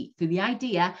them you eat." So the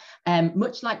idea,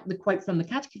 much like the quote from the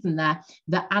Catechism there,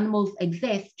 that animals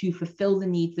exist to fulfill the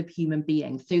needs of human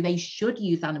beings. So they should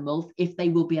use animals if they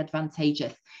will be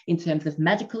advantageous in terms of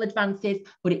medical advances,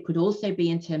 but it could also be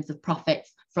in terms of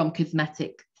profits from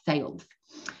cosmetic sales.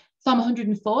 Psalm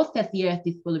 104 says the earth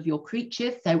is full of your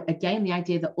creatures. So again, the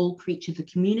idea that all creatures are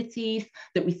communities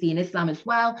that we see in Islam as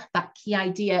well, that key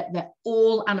idea that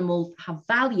all animals have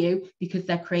value because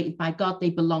they're created by God, they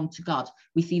belong to God.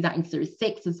 We see that in Surah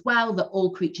 6 as well, that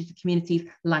all creatures are communities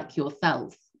like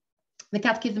yourselves. The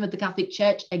Catechism of the Catholic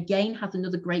Church again has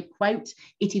another great quote.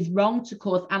 "It is wrong to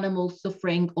cause animals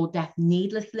suffering or death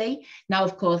needlessly." Now,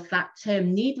 of course, that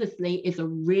term needlessly is a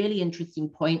really interesting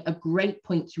point, a great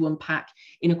point to unpack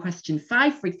in a question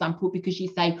 5, for example, because you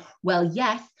say, well,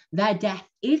 yes, their death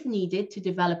is needed to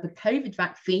develop a COVID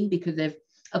vaccine because of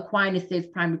Aquinas's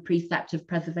primary precept of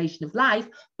preservation of life,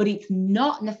 but it's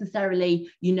not necessarily,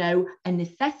 a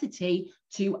necessity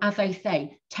to, as I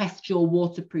say, test your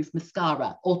waterproof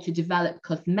mascara or to develop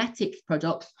cosmetics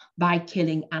products by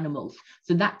killing animals.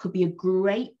 So that could be a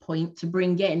great point to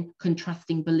bring in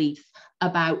contrasting beliefs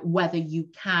about whether you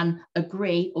can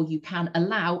agree or you can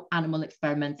allow animal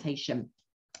experimentation.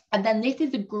 And then this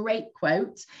is a great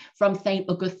quote from St.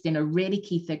 Augustine, a really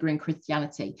key figure in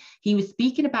Christianity. He was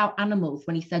speaking about animals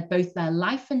when he said both their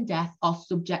life and death are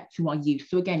subject to our use.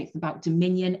 So again, it's about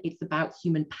dominion, it's about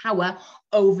human power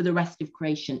over the rest of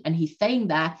creation. And he's saying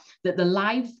there that the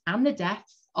lives and the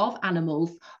deaths of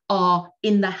animals are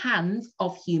in the hands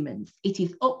of humans. It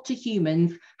is up to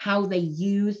humans how they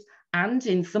use and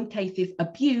in some cases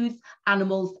abuse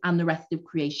animals and the rest of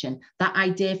creation. That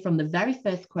idea from the very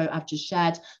first quote I've just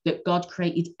shared, that God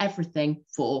created everything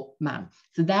for man.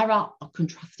 So there are our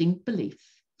contrasting beliefs.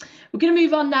 We're going to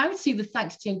move on now to the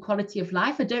sanctity and quality of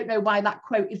life. I don't know why that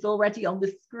quote is already on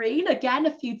the screen. Again,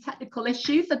 a few technical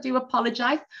issues. I do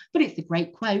apologise, but it's a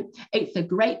great quote. It's a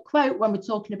great quote when we're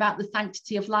talking about the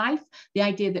sanctity of life, the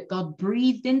idea that God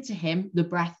breathed into him the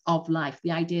breath of life,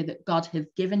 the idea that God has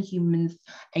given humans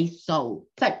a soul.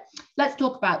 So let's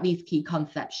talk about these key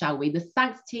concepts, shall we? The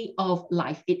sanctity of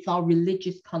life. It's our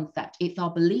religious concept. It's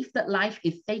our belief that life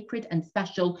is sacred and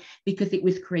special because it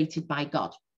was created by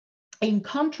God. In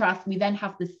contrast, we then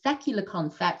have the secular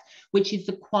concept, which is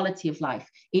the quality of life.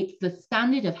 It's the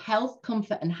standard of health,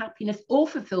 comfort, and happiness or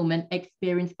fulfillment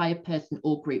experienced by a person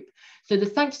or group. So the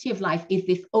sanctity of life is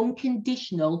this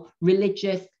unconditional,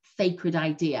 religious, sacred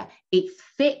idea. It's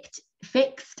fixed,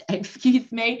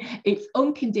 it's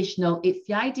unconditional. It's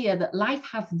the idea that life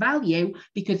has value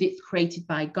because it's created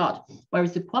by God.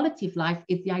 Whereas the quality of life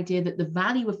is the idea that the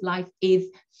value of life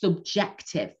is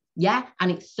subjective. Yeah, and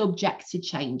it's subject to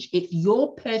change. It's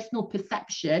your personal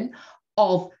perception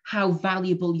of how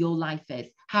valuable your life is,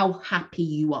 how happy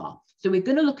you are. So we're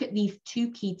going to look at these two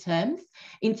key terms.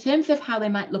 In terms of how they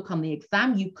might look on the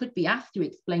exam, you could be asked to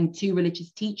explain 2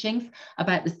 religious teachings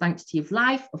about the sanctity of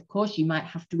life. Of course, you might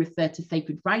have to refer to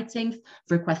sacred writings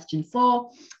for a question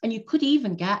 4, and you could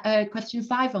even get a question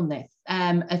 5 on this.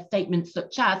 A statement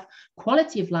such as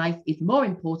quality of life is more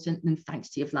important than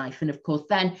sanctity of life. And of course,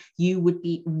 then you would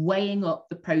be weighing up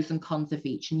the pros and cons of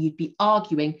each, and you'd be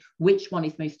arguing which one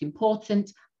is most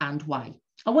important and why.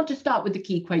 I want to start with the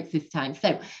key quotes this time.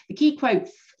 So the key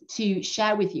quotes to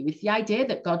share with you is the idea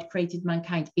that God created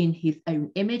mankind in his own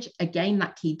image. Again,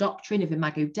 that key doctrine of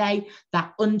Imago Dei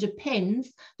that underpins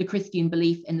the Christian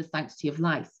belief in the sanctity of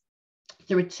life.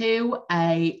 Surah 2,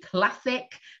 a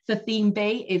classic for theme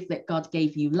B, is that God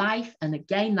gave you life. And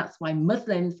again, that's why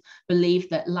Muslims believe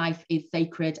that life is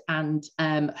sacred and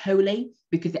holy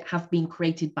because it has been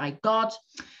created by God.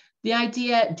 The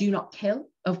idea, do not kill,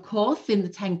 of course, in the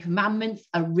 10 Commandments,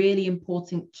 a really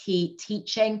important key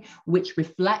teaching, which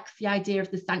reflects the idea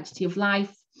of the sanctity of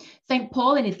life. St.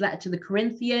 Paul, in his letter to the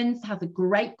Corinthians, has a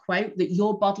great quote that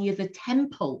your body is a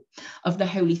temple of the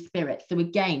Holy Spirit. So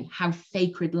again, how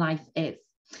sacred life is.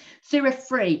 Surah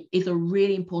 3 is a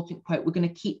really important quote. We're going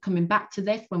to keep coming back to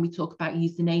this when we talk about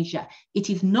euthanasia.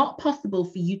 It is not possible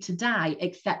for you to die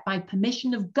except by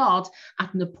permission of God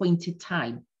at an appointed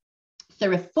time.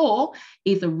 Surah 4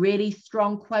 is a really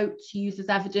strong quote to use as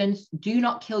evidence. Do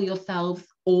not kill yourselves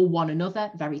or one another.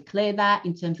 Very clear there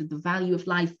in terms of the value of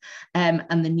life and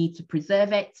the need to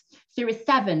preserve it. Surah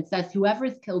 7 says, whoever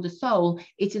has killed a soul,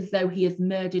 it is as though he has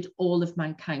murdered all of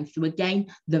mankind. So again,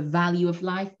 the value of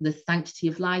life, the sanctity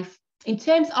of life. In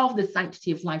terms of the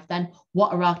sanctity of life, then,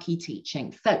 what are our key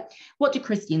teachings? So what do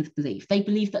Christians believe? They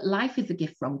believe that life is a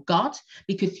gift from God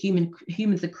because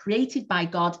humans are created by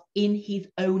God in his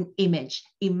own image,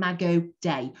 imago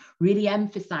Dei, really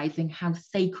emphasizing how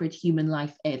sacred human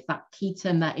life is. That key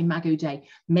term there, imago Dei.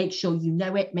 Make sure you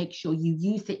know it, make sure you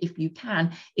use it if you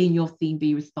can in your theme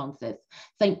B responses.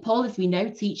 St. Paul, as we know,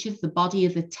 teaches the body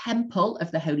is a temple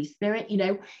of the Holy Spirit. You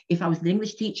know, if I was an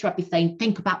English teacher, I'd be saying,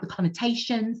 think about the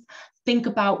connotations. Think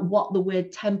about what the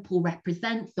word temple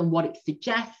represents and what it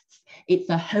suggests. It's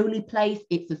a holy place.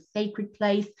 It's a sacred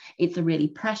place. It's a really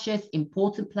precious,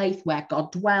 important place where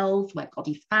God dwells, where God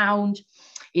is found.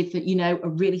 It's a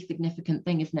really significant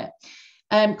thing, isn't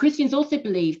it? Christians also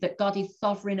believe that God is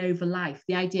sovereign over life.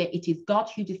 The idea it is God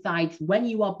who decides when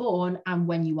you are born and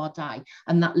when you are die.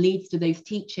 And that leads to those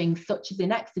teachings, such as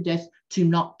in Exodus, to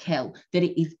not kill, that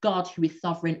it is God who is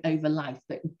sovereign over life,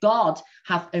 that God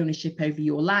has ownership over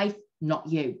your life, not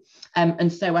you.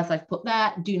 And so, as I've put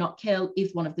there, do not kill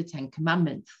is one of the 10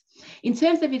 commandments. In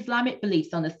terms of Islamic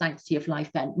beliefs on the sanctity of life,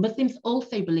 then, Muslims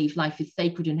also believe life is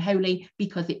sacred and holy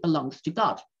because it belongs to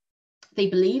God. They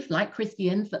believe, like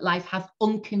Christians, that life has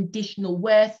unconditional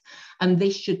worth and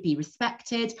this should be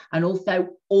respected, and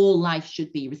also all life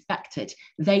should be respected.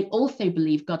 They also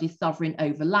believe God is sovereign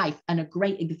over life, and a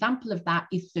great example of that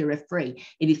is Surah 3.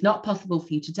 It is not possible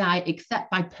for you to die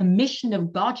except by permission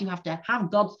of God. You have to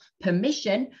have God's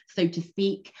permission, so to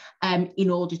speak, in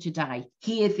order to die.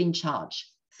 He is in charge.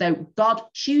 So God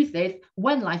chooses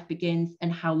when life begins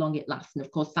and how long it lasts. And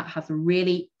of course, that has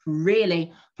really,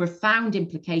 really profound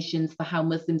implications for how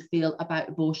Muslims feel about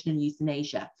abortion and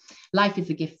euthanasia. Life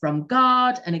is a gift from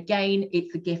God. And again,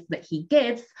 it's a gift that he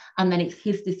gives. And then it's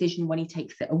his decision when he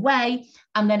takes it away.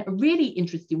 And then a really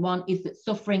interesting one is that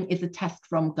suffering is a test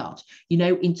from God. You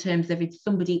know, in terms of if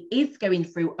somebody is going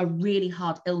through a really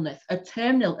hard illness, a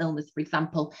terminal illness, for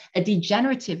example, a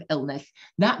degenerative illness,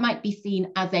 that might be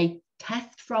seen as a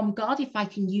test from God, if I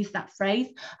can use that phrase.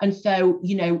 And so,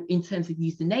 you know, in terms of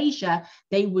euthanasia,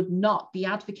 they would not be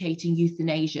advocating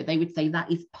euthanasia. They would say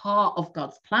that is part of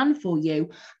God's plan for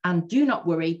you. And do not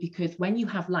worry, because when you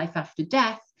have life after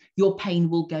death, your pain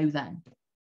will go then.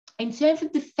 In terms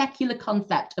of the secular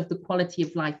concept of the quality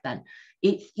of life, then,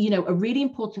 it's, you know, a really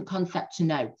important concept to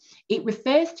know. It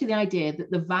refers to the idea that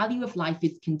the value of life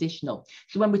is conditional.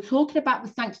 So when we're talking about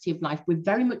the sanctity of life, we're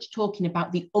very much talking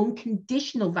about the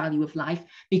unconditional value of life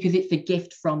because it's a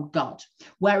gift from God.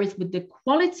 Whereas with the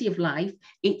quality of life,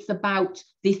 it's about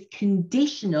this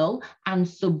conditional and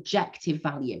subjective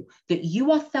value, that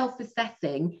you are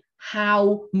self-assessing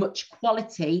how much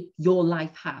quality your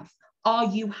life has. Are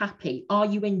you happy? Are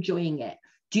you enjoying it?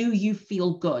 Do you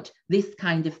feel good? This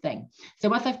kind of thing.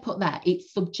 So as I've put there,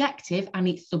 it's subjective and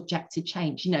it's subject to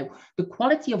change. You know, the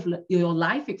quality of your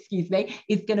life, is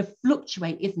going to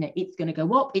fluctuate, isn't it? It's going to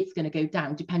go up, it's going to go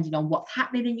down, depending on what's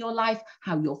happening in your life,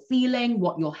 how you're feeling,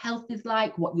 what your health is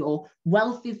like, what your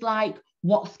wealth is like,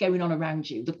 what's going on around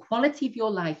you. The quality of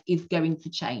your life is going to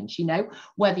change, you know,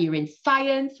 whether you're in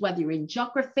science, whether you're in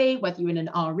geography, whether you're in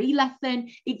an RE lesson,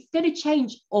 it's going to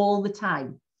change all the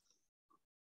time.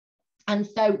 And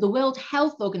so the World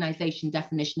Health Organization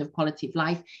definition of quality of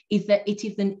life is that it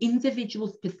is an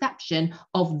individual's perception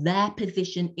of their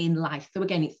position in life. So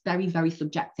again, it's very, very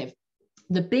subjective.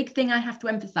 The big thing I have to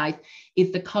emphasize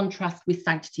is the contrast with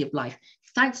sanctity of life.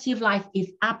 Sanctity of life is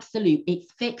absolute,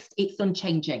 it's fixed, it's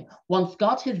unchanging. Once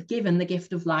God has given the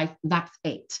gift of life, that's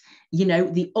it. You know,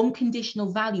 the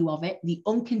unconditional value of it, the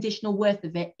unconditional worth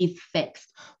of it is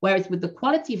fixed. Whereas with the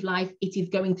quality of life, it is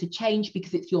going to change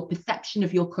because it's your perception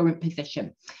of your current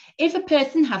position. If a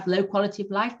person has low quality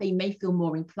of life, they may feel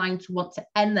more inclined to want to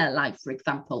end their life, for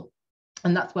example.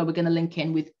 And that's where we're going to link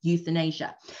in with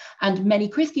euthanasia. And many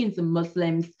Christians and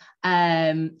Muslims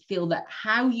feel that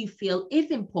how you feel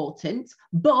is important,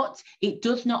 but it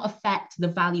does not affect the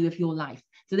value of your life.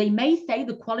 So they may say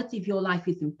the quality of your life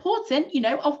is important. You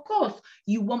know, of course,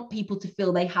 you want people to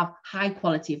feel they have high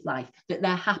quality of life, that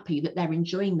they're happy, that they're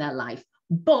enjoying their life.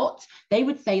 But they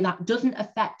would say that doesn't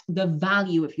affect the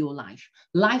value of your life.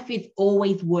 Life is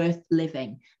always worth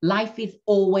living. Life is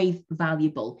always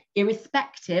valuable,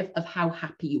 irrespective of how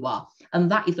happy you are. And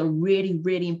that is a really,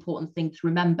 really important thing to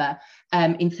remember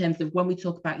in terms of when we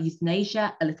talk about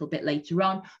euthanasia a little bit later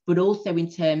on, but also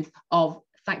in terms of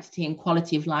sanctity and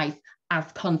quality of life as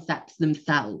concepts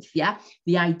themselves, yeah?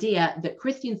 The idea that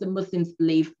Christians and Muslims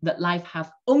believe that life has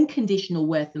unconditional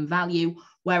worth and value,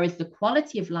 whereas the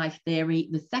quality of life theory,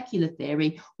 the secular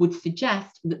theory, would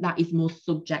suggest that that is more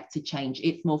subject to change.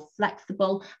 It's more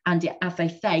flexible, and it, as I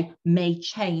say, may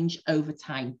change over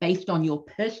time based on your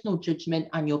personal judgment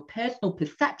and your personal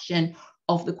perception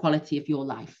of the quality of your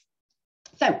life.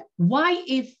 So why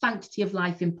is sanctity of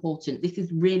life important? This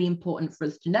is really important for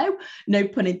us to know, no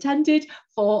pun intended,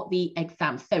 for the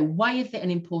exam. So why is it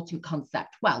an important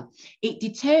concept? Well, it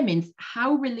determines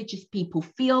how religious people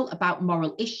feel about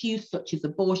moral issues such as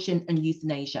abortion and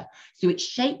euthanasia. So it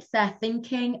shapes their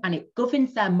thinking and it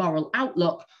governs their moral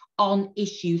outlook on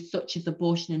issues such as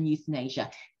abortion and euthanasia.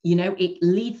 You know, it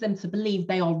leads them to believe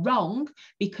they are wrong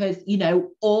because, you know,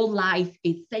 all life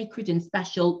is sacred and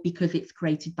special because it's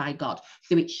created by God.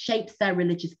 So it shapes their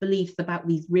religious beliefs about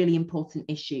these really important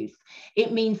issues.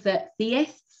 It means that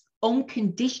theists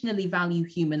unconditionally value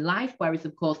human life, whereas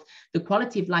of course the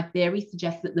quality of life theory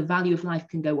suggests that the value of life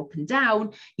can go up and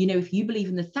down. You know, if you believe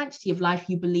in the sanctity of life,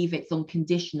 you believe it's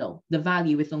unconditional, the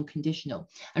value is unconditional.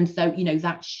 And so, you know,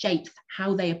 that shapes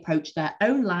how they approach their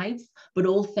own lives, but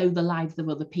also the lives of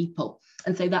other people.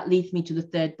 And so that leads me to the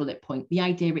third bullet point. The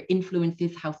idea it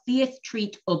influences how theists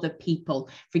treat other people.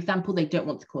 For example, they don't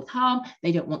want to cause harm.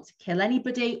 They don't want to kill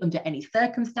anybody under any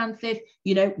circumstances.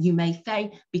 You know, you may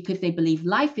say because they believe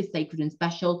life is sacred and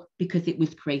special because it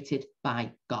was created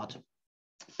by God.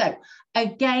 So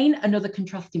again, another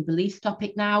contrasting beliefs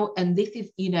topic now, and this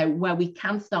is, you know, where we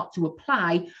can start to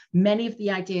apply many of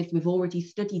the ideas we've already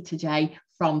studied today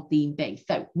from theme B.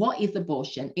 So what is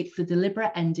abortion? It's the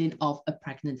deliberate ending of a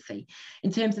pregnancy.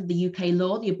 In terms of the UK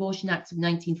law, the Abortion Act of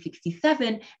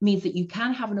 1967 means that you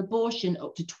can have an abortion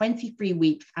up to 23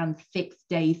 weeks and 6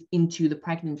 days into the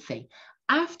pregnancy.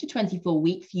 After 24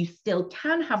 weeks, you still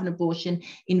can have an abortion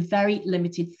in very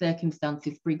limited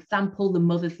circumstances. For example, the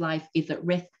mother's life is at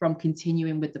risk from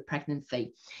continuing with the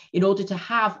pregnancy. In order to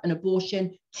have an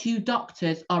abortion, 2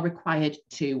 doctors are required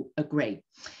to agree.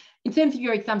 In terms of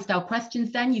your exam style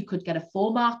questions, then you could get a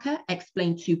 4 marker,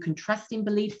 explain 2 contrasting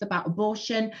beliefs about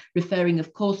abortion, referring,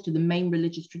 of course, to the main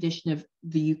religious tradition of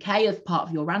the UK as part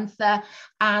of your answer.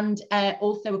 And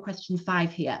also a question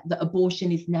 5 here, that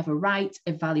abortion is never right.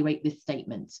 Evaluate this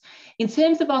statement. In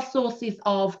terms of our sources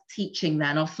of teaching,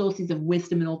 then, our sources of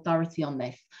wisdom and authority on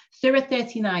this, Surah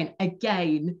 39,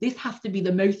 again, this has to be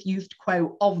the most used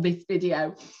quote of this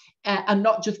video. And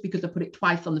not just because I put it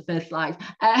twice on the first slide,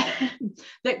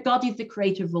 that God is the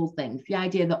creator of all things, the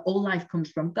idea that all life comes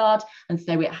from God, and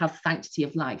so it has sanctity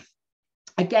of life.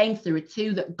 Again, Surah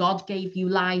 2, that God gave you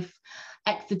life.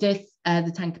 Exodus,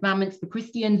 the 10 Commandments for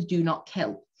Christians, do not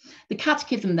kill. The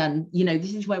Catechism then, you know,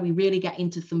 this is where we really get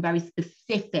into some very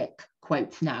specific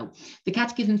quotes now. The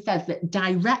Catechism says that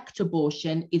direct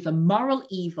abortion is a moral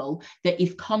evil that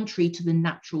is contrary to the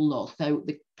natural law. So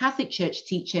the Catholic Church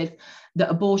teaches that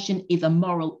abortion is a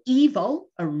moral evil,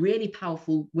 a really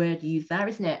powerful word used there,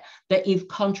 isn't it? That is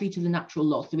contrary to the natural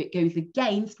law. So it goes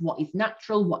against what is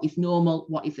natural, what is normal,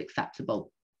 what is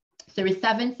acceptable. Surah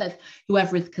 7 says,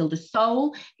 whoever has killed a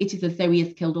soul, it is as though he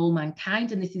has killed all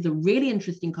mankind. And this is a really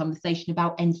interesting conversation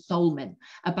about ensoulment,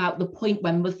 about the point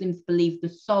when Muslims believe the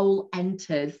soul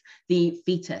enters the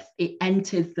fetus, it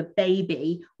enters the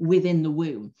baby within the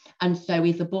womb. And so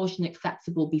is abortion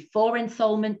acceptable before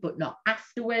ensoulment, but not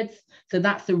afterwards? So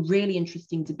that's a really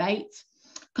interesting debate.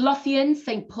 Colossians,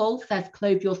 St. Paul says,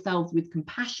 clothe yourselves with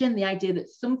compassion, the idea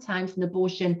that sometimes an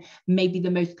abortion may be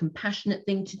the most compassionate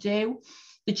thing to do.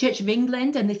 The Church of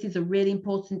England, and this is a really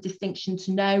important distinction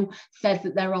to know, says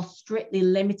that there are strictly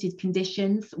limited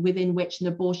conditions within which an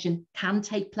abortion can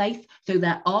take place. So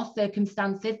there are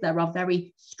circumstances, there are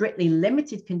very strictly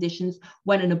limited conditions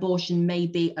when an abortion may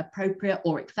be appropriate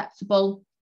or acceptable.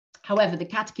 However, the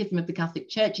Catechism of the Catholic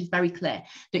Church is very clear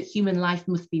that human life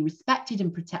must be respected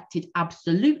and protected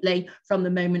absolutely from the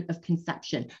moment of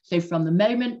conception. So from the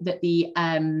moment that the,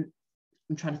 I'm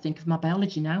trying to think of my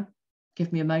biology now.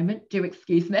 Give me a moment, do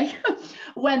excuse me.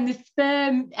 When the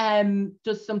sperm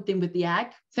does something with the egg,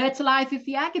 fertilizes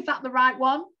the egg, is that the right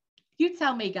one? You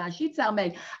tell me, guys, you tell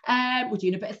me. We're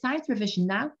doing a bit of science revision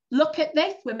now. Look at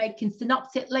this, we're making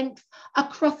synoptic links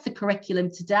across the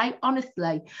curriculum today,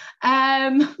 honestly.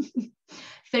 So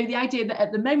the idea that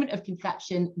at the moment of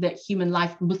conception, that human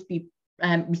life must be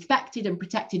respected and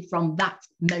protected from that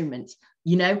moment,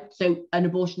 you know, so an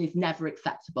abortion is never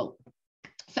acceptable.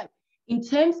 So in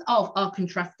terms of our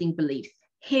contrasting beliefs,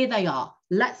 here they are.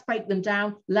 Let's break them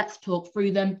down, let's talk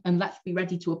through them, and let's be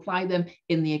ready to apply them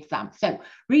in the exam. So,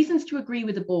 reasons to agree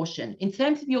with abortion. In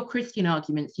terms of your Christian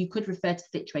arguments, you could refer to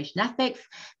situation ethics,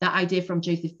 that idea from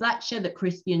Joseph Fletcher that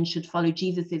Christians should follow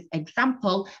Jesus's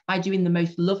example by doing the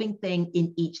most loving thing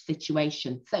in each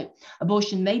situation. So,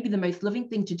 abortion may be the most loving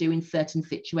thing to do in certain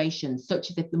situations, such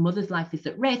as if the mother's life is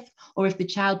at risk or if the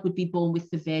child would be born with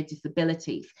severe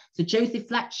disabilities. So, Joseph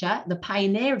Fletcher, the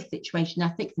pioneer of situation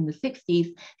ethics in the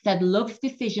 60s, said love's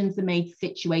most decisions are made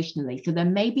situationally. So there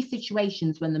may be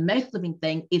situations when the most loving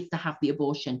thing is to have the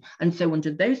abortion. And so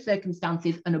under those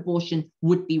circumstances, an abortion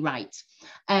would be right.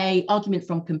 An argument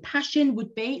from compassion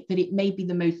would be that it may be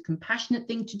the most compassionate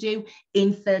thing to do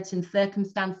in certain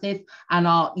circumstances. And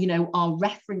our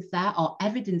reference there, our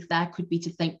evidence there could be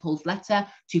to St. Paul's letter,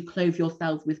 to clothe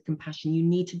yourselves with compassion. You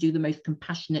need to do the most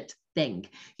compassionate thing.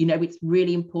 It's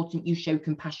really important you show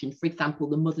compassion. For example,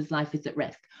 the mother's life is at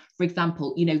risk. For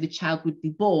example, the child would be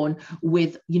born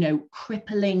with,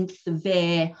 crippling,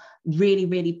 severe, really,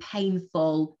 really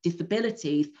painful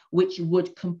disabilities, which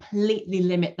would completely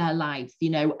limit their lives,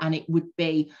 and it would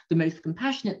be the most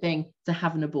compassionate thing to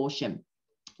have an abortion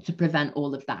to prevent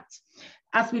all of that.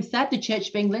 As we've said, the Church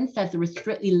of England says there are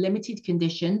strictly limited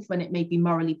conditions when it may be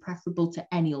morally preferable to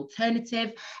any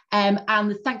alternative, and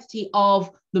the sanctity of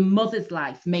the mother's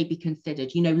life may be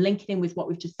considered. Linking in with what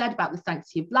we've just said about the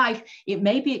sanctity of life, it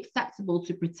may be acceptable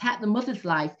to protect the mother's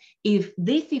life if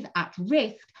this is at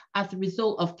risk as a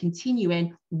result of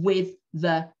continuing with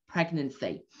the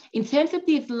pregnancy. In terms of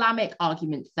the Islamic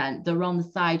arguments then, they're on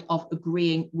the side of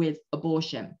agreeing with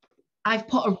abortion. I've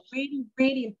put a really,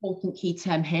 really important key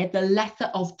term here, the lesser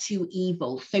of two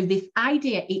evils. So this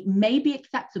idea, it may be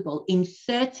acceptable in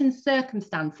certain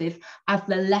circumstances as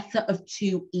the lesser of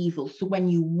two evils. So when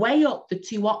you weigh up the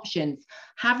two options,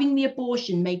 having the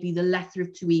abortion may be the lesser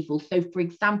of two evils. So for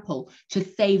example, to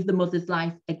save the mother's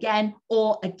life again,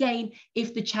 or again,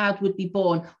 if the child would be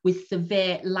born with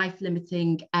severe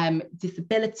life-limiting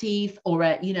disabilities or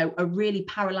a really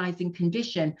paralyzing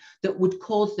condition that would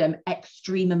cause them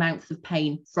extreme amounts of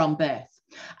pain from birth.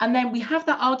 And then we have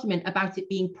that argument about it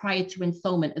being prior to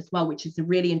ensoulment as well, which is a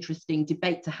really interesting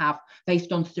debate to have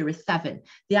based on Surah 7.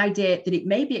 The idea that it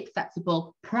may be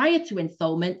acceptable prior to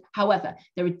ensoulment, however,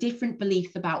 there are different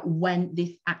beliefs about when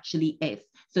this actually is.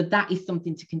 So that is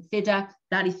something to consider.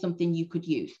 That is something you could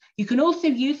use. You can also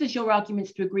use as your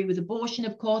arguments to agree with abortion,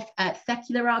 of course,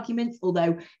 secular arguments,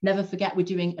 although never forget we're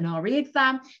doing an RE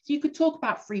exam. So you could talk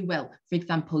about free will, for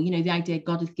example, the idea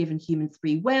God has given humans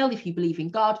free will, if you believe in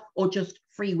God, or just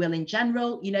free will in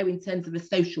general, in terms of a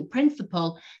social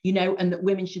principle, and that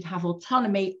women should have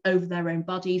autonomy over their own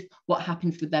bodies, what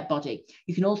happens with their body.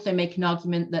 You can also make an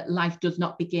argument that life does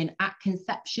not begin at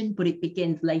conception, but it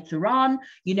begins later on,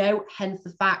 hence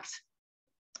the fact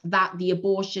that the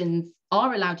abortions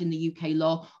are allowed in the UK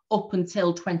law up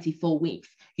until 24 weeks,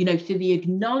 so the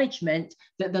acknowledgement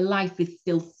that the life is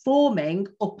still forming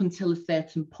up until a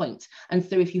certain point. And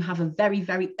so if you have a very,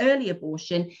 very early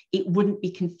abortion, it wouldn't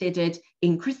be considered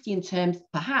in Christian terms,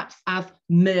 perhaps, as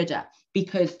murder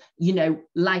because,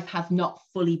 life has not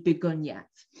fully begun yet.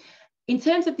 In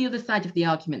terms of the other side of the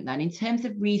argument then, in terms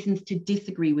of reasons to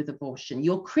disagree with abortion,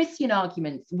 your Christian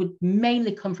arguments would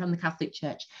mainly come from the Catholic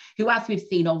Church, who, as we've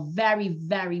seen, are very,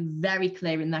 very, very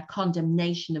clear in their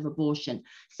condemnation of abortion.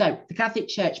 So the Catholic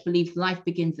Church believes life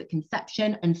begins at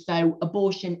conception, and so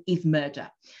abortion is murder.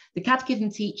 The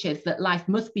Catechism teaches that life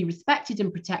must be respected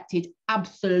and protected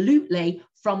absolutely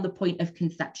from the point of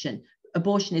conception.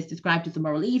 Abortion is described as a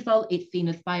moral evil. It's seen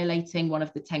as violating one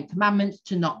of the 10 commandments,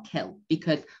 to not kill,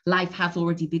 because life has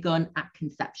already begun at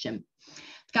conception.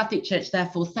 The Catholic Church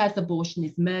therefore says abortion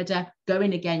is murder,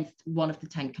 going against one of the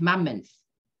 10 commandments.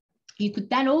 You could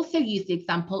then also use the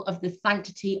example of the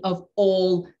sanctity of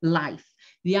all life,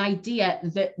 the idea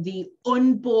that the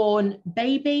unborn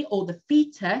baby or the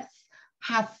fetus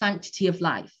has sanctity of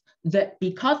life, that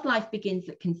because life begins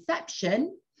at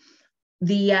conception,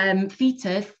 the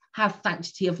fetus has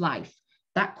sanctity of life.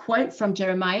 That quote from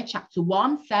Jeremiah chapter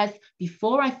 1 says,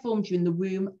 "Before I formed you in the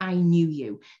womb, I knew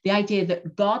you." The idea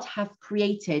that God has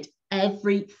created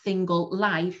every single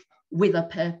life with a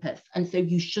purpose. And so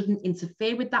you shouldn't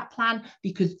interfere with that plan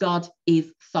because God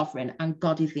is sovereign and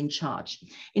God is in charge.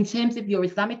 In terms of your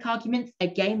Islamic arguments,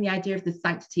 again, the idea of the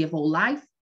sanctity of all life,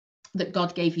 that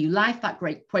God gave you life, that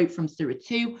great quote from Surah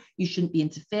 2, you shouldn't be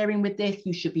interfering with this,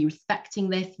 you should be respecting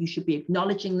this, you should be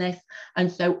acknowledging this. And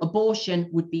so abortion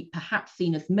would be perhaps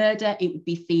seen as murder, it would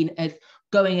be seen as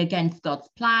going against God's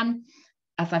plan.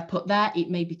 As I've put there, it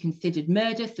may be considered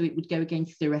murder, so it would go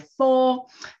against Surah 4.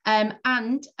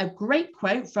 And a great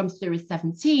quote from Surah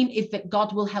 17 is that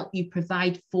God will help you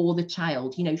provide for the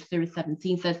child. Surah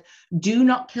 17 says, "Do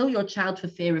not kill your child for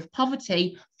fear of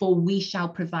poverty, for we shall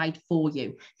provide for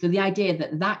you." So the idea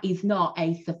that that is not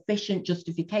a sufficient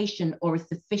justification or a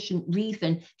sufficient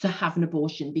reason to have an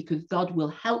abortion, because God will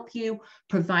help you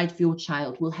provide for your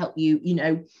child, will help you,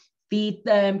 feed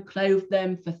them, clothe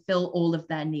them, fulfill all of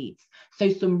their needs. So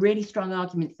some really strong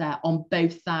arguments there on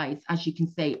both sides, as you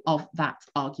can see, of that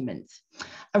argument.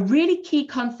 A really key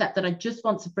concept that I just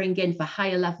want to bring in for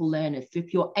higher level learners, so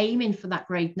if you're aiming for that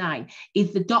grade 9,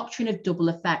 is the doctrine of double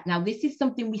effect. Now, this is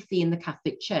something we see in the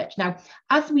Catholic Church. Now,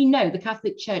 as we know, the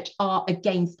Catholic Church are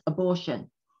against abortion.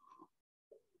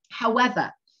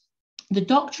 However, the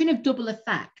doctrine of double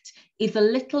effect is a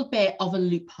little bit of a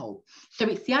loophole. So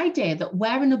it's the idea that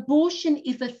where an abortion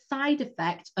is a side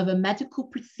effect of a medical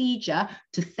procedure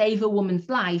to save a woman's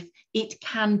life, it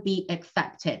can be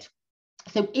accepted.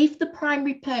 So if the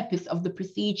primary purpose of the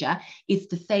procedure is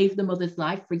to save the mother's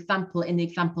life, for example, in the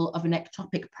example of an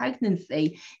ectopic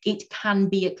pregnancy, it can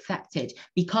be accepted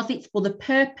because it's for the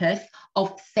purpose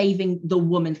of saving the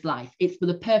woman's life. It's for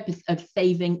the purpose of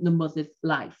saving the mother's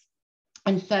life.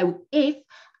 And so if,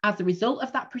 as a result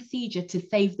of that procedure to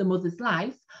save the mother's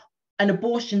life, an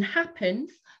abortion happens,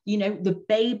 you know, the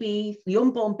baby, the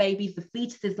unborn baby's, the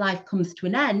fetus's life comes to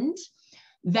an end,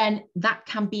 then that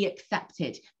can be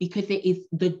accepted because it is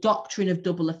the doctrine of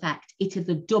double effect. It is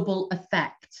a double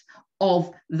effect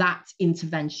of that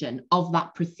intervention, of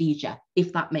that procedure,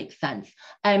 if that makes sense.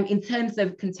 In terms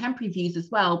of contemporary views as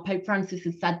well, Pope Francis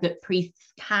has said that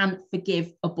priests can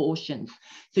forgive abortions.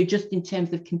 So just in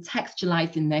terms of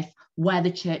contextualizing this, where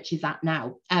the church is at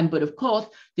now. But of course,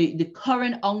 the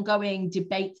current ongoing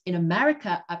debate in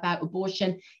America about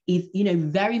abortion is, you know,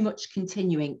 very much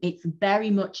continuing. It's very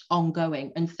much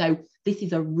ongoing. And so this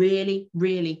is a really,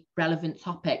 really relevant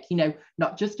topic, you know,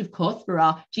 not just, of course, for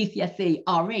our GCSE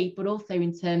RE, but also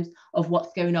in terms of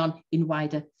what's going on in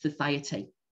wider society.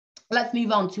 Let's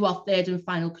move on to our third and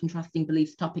final contrasting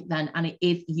beliefs topic then, and it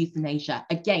is euthanasia.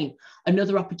 Again,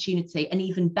 another opportunity, an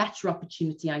even better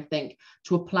opportunity, I think,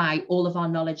 to apply all of our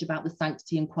knowledge about the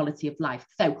sanctity and quality of life.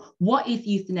 So what is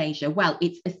euthanasia? Well,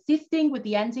 it's assisting with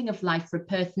the ending of life for a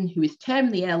person who is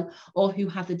terminally ill or who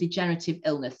has a degenerative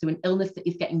illness. So an illness that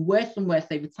is getting worse and worse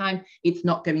over time, it's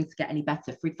not going to get any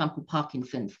better. For example,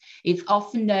 Parkinson's. It's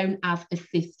often known as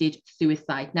assisted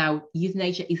suicide. Now,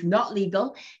 euthanasia is not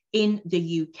legal in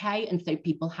the UK, and so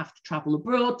people have to travel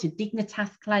abroad to Dignitas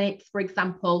clinics, for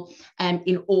example,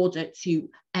 in order to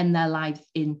end their lives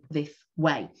in this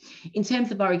way. In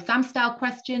terms of our exam style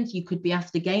questions, you could be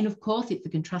asked again, of course, it's a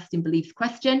contrasting beliefs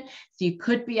question. So you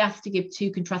could be asked to give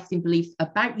 2 contrasting beliefs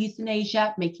about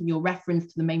euthanasia, making your reference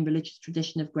to the main religious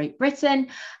tradition of Great Britain.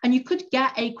 And you could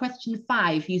get a question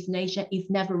 5, euthanasia is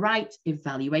never right,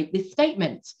 evaluate this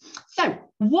statement. So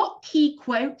what key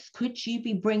quotes could you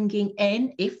be bringing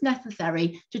in, if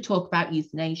necessary, to talk about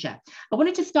euthanasia? I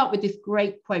wanted to start with this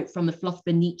great quote from the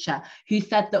philosopher Nietzsche, who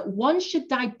said that one should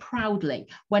die proudly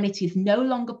when it is no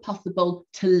longer possible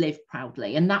to live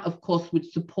proudly. And that, of course,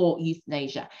 would support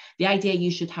euthanasia. The idea you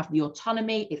should have the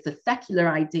autonomy, it's a secular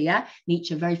idea.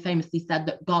 Nietzsche very famously said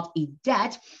that God is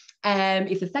dead.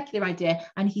 It's a secular idea,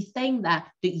 and he's saying there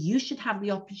that you should have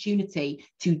the opportunity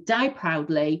to die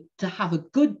proudly, to have a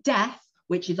good death,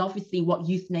 which is obviously what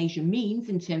euthanasia means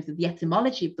in terms of the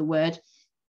etymology of the word,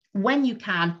 when you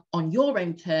can, on your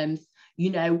own terms, you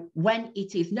know, when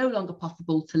it is no longer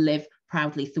possible to live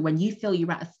proudly. So when you feel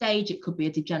you're at a stage, it could be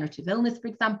a degenerative illness, for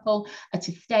example, at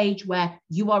a stage where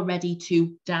you are ready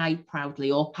to die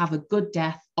proudly or have a good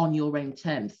death on your own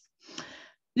terms.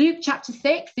 Luke chapter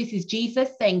 6, this is Jesus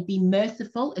saying, be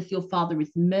merciful as your Father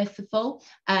is merciful.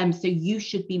 So you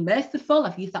should be merciful.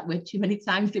 I've used that word too many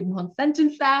times in one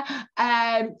sentence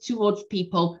there, towards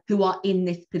people who are in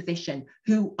this position,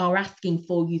 who are asking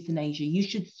for euthanasia. You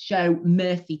should show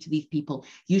mercy to these people.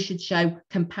 You should show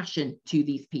compassion to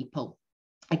these people.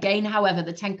 Again, however,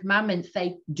 the 10 commandments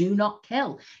say, do not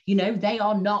kill. You know, they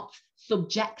are not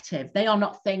subjective. They are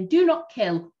not saying, do not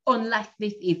kill unless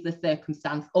this is the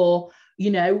circumstance, or, you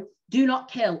know, do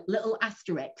not kill, little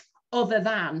asterisks, other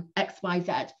than X, Y,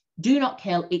 Z. Do not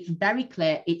kill. It's very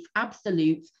clear. It's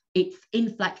absolute. It's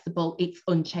inflexible. It's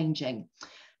unchanging.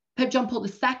 Pope John Paul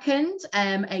II,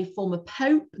 a former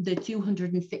pope, the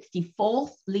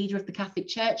 264th leader of the Catholic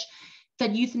Church,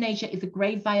 said euthanasia is a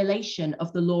grave violation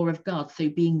of the law of God. So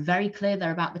being very clear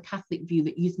there about the Catholic view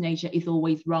that euthanasia is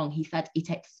always wrong. He said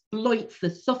it exploits the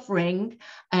suffering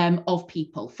of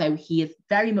people. So he is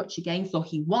very much against, or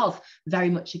he was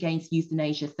very much against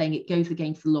euthanasia, saying it goes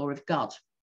against the law of God.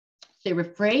 Cyril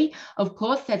Free, of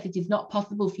course, says it is not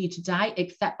possible for you to die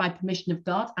except by permission of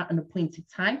God at an appointed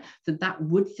time. So that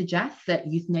would suggest that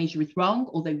euthanasia is wrong,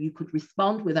 although you could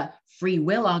respond with a free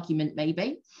will argument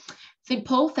maybe. St.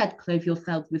 Paul said, clothe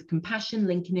yourselves with compassion,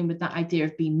 linking in with that idea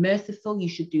of being merciful. You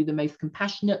should do the most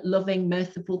compassionate, loving,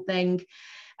 merciful thing.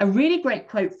 A really great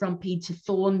quote from Peter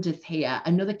Saunders here,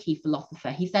 another key philosopher.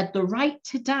 He said, the right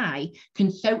to die can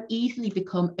so easily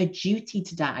become a duty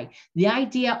to die. The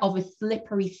idea of a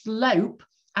slippery slope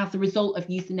as a result of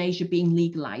euthanasia being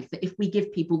legalized, that if we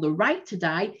give people the right to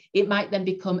die, it might then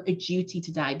become a duty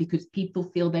to die because people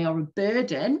feel they are a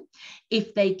burden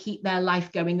if they keep their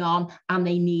life going on and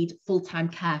they need full-time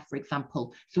care, for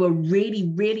example. So a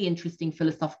really, really interesting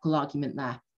philosophical argument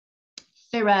there.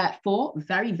 So 4,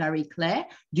 very, very clear.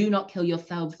 Do not kill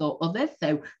yourselves or others.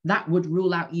 So that would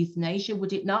rule out euthanasia,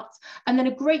 would it not? And then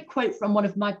a great quote from one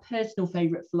of my personal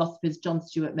favourite philosophers, John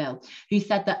Stuart Mill, who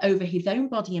said that over his own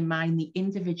body and mind, the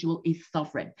individual is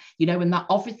sovereign. You know, and that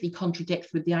obviously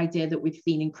contradicts with the idea that we've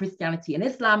seen in Christianity and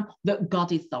Islam, that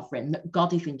God is sovereign, that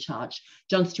God is in charge.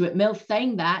 John Stuart Mill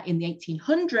saying there in the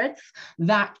 1800s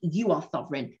that you are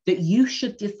sovereign, that you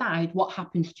should decide what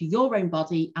happens to your own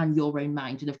body and your own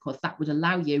mind. And of course, that would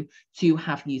allow you to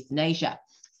have euthanasia.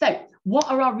 So what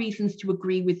are our reasons to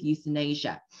agree with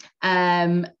euthanasia?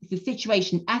 The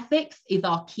situation ethics is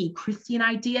our key Christian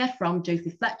idea from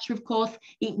Joseph Fletcher, of course.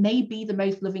 It may be the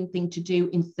most loving thing to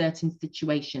do in certain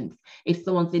situations. If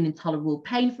someone's in intolerable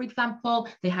pain, for example,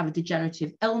 they have a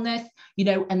degenerative illness, you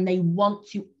know, and they want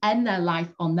to end their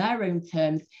life on their own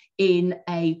terms in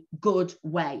a good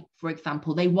way, for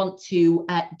example. They want to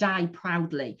die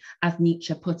proudly, as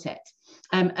Nietzsche put it.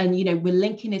 And, you know, we're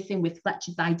linking this in with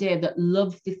Fletcher's idea that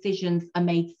love's decisions are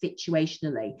made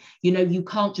situationally. You know, you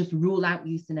can't just rule out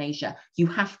euthanasia. You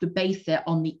have to base it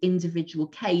on the individual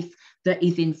case that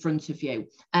is in front of you.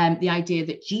 The idea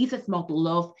that Jesus modeled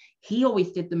love, he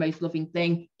always did the most loving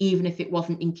thing, even if it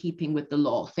wasn't in keeping with the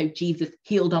law. So Jesus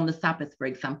healed on the Sabbath, for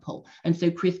example. And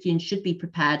so Christians should be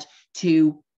prepared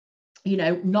to, you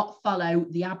know, not follow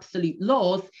the absolute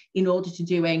laws in order to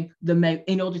do the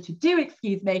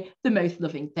most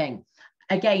loving thing.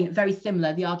 Again, very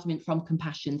similar, the argument from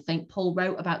compassion. St. Paul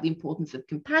wrote about the importance of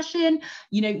compassion.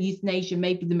 You know, euthanasia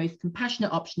may be the most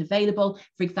compassionate option available.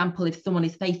 For example, if someone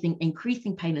is facing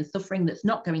increasing pain and suffering that's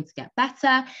not going to get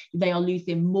better, they are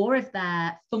losing more of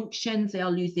their functions, they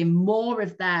are losing more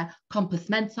of their compos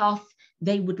mentis,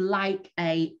 they would like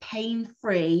a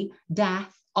pain-free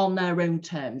death on their own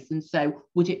terms. And so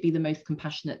would it be the most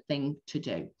compassionate thing to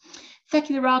do?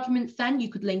 Secular arguments then, you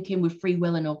could link in with free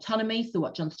will and autonomy. So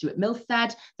what John Stuart Mill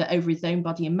said, that over his own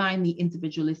body and mind, the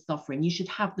individual is sovereign. You should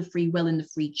have the free will and the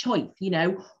free choice, you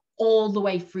know, all the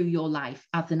way through your life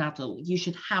as an adult. You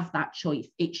should have that choice.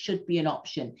 It should be an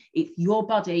option. It's your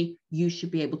body. You should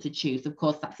be able to choose. Of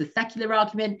course, that's a secular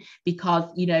argument because,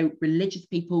 you know, religious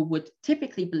people would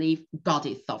typically believe God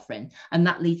is sovereign. And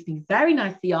that leads me very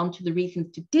nicely on to the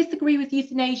reasons to disagree with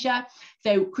euthanasia.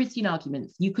 So Christian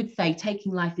arguments, you could say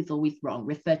taking life is always wrong.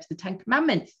 Refer to the 10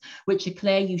 Commandments, which are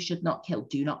clear: you should not kill,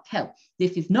 do not kill.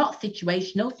 This is not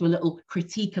situational, so a little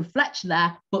critique of Fletcher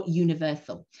there, but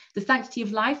universal. The sanctity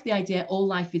of life, the idea all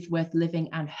life is worth living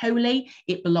and holy.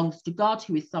 It belongs to God,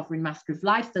 who is sovereign master of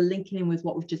life. So linking in with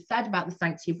what we've just said about the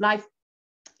sanctity of life,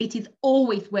 it is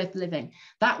always worth living.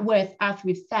 That worth, as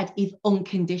we've said, is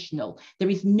unconditional. There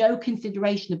is no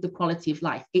consideration of the quality of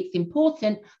life. It's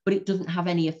important, but it doesn't have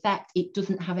any effect. It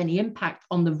doesn't have any impact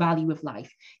on the value of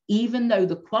life. Even though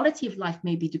the quality of life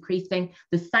may be decreasing,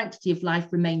 the sanctity of life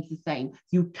remains the same.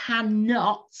 You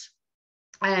cannot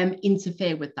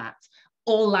interfere with that.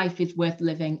 All life is worth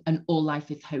living and all life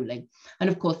is holy. And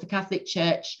of course, the Catholic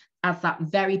Church, as that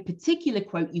very particular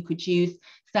quote you could use,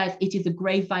 says it is a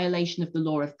grave violation of the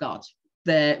law of God.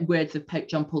 The words of Pope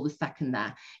John Paul II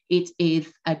there. It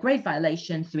is a grave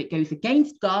violation, so it goes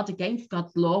against God, against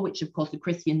God's law, which of course a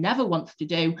Christian never wants to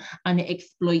do, and it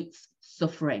exploits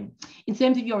suffering. In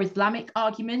terms of your Islamic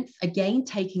arguments, again,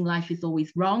 taking life is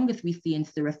always wrong, as we see in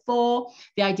Surah 4.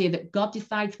 The idea that God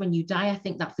decides when you die, I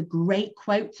think that's a great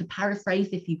quote to paraphrase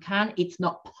if you can. It's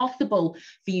not possible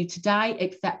for you to die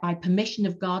except by permission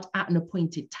of God at an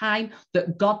appointed time,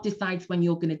 that God decides when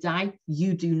you're going to die.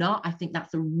 You do not. I think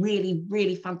that's a really,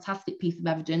 really fantastic piece of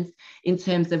evidence in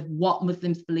terms of what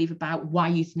Muslims believe about why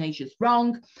euthanasia is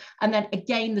wrong. And then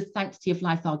again, the sanctity of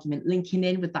life argument, linking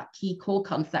in with that key core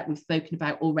concept we've spoken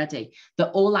about already,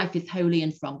 that all life is holy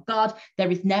and from God.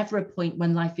 There is never a point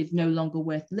when life is no longer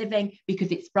worth living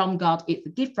because it's from God, it's a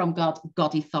gift from God,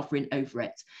 God is sovereign over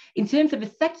it. In terms of a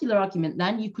secular argument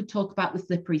then, you could talk about the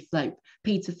slippery slope.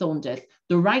 Peter Saunders,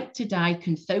 the right to die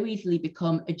can so easily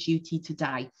become a duty to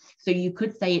die. So you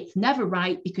could say it's never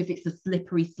right because it's a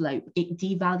slippery slope. It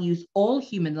devalues all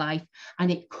human life and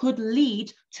it could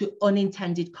lead to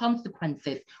unintended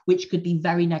consequences, which could be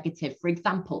very negative. For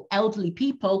example, elderly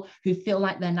people who feel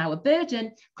like they're now a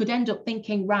burden could end up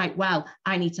thinking, right, well,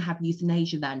 I need to have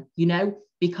euthanasia then, you know,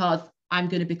 because I'm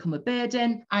going to become a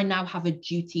burden. I now have a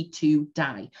duty to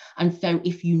die. And so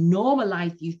if you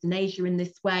normalize euthanasia in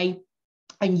this way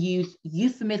and use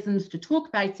euphemisms to talk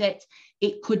about it,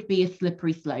 it could be a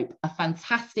slippery slope. A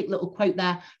fantastic little quote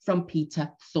there from Peter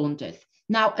Saunders.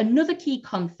 Now, another key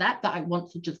concept that I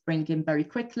want to just bring in very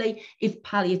quickly is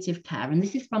palliative care. And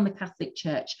this is from the Catholic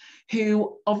Church,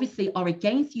 who obviously are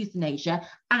against euthanasia,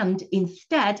 and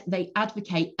instead they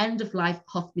advocate end-of-life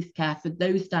hospice care for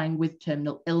those dying with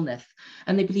terminal illness.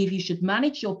 And they believe you should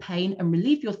manage your pain and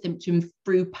relieve your symptoms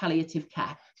through palliative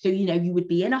care. So, you would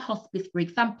be in a hospice, for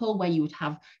example, where you would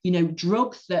have,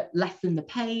 drugs that lessen the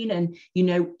pain and,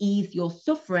 ease your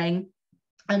suffering.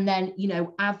 And then,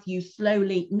 as you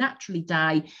slowly, naturally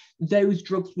die, those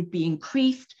drugs would be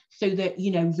increased so that,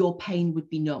 your pain would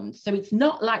be numbed. So it's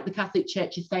not like the Catholic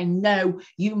Church is saying, no,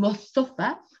 you must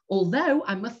suffer. Although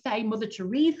I must say, Mother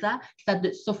Teresa said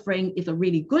that suffering is a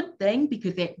really good thing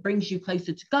because it brings you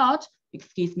closer to God.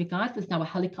 Excuse me, guys, there's now a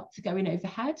helicopter going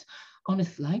overhead.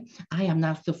 Honestly, I am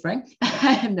now suffering.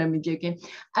 No, I'm joking.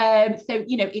 So,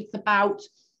 it's about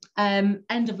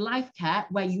end-of-life care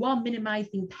where you are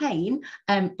minimizing pain,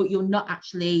 but you're not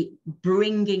actually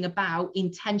bringing about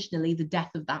intentionally the death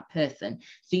of that person.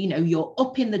 So, you're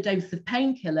upping the dose of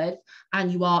painkillers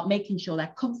and you are making sure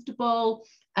they're comfortable.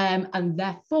 And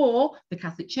therefore, the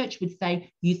Catholic Church would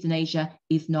say euthanasia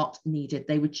is not needed.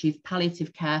 They would choose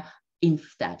palliative care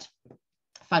instead.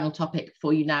 Final topic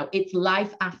for you now. It's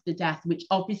life after death, which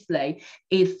obviously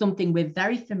is something we're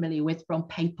very familiar with from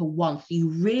paper one. So you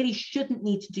really shouldn't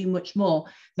need to do much more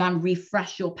than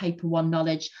refresh your paper one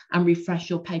knowledge and refresh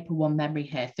your paper one memory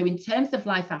here. So in terms of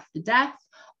life after death,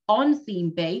 on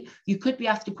theme B, you could be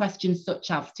asked a question such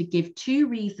as to give 2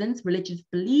 reasons religious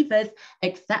believers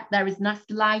accept there is an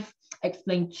afterlife,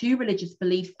 explain 2 religious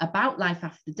beliefs about life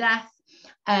after death,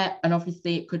 and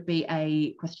obviously it could be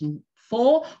a question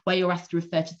 4, where you're asked to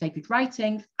refer to sacred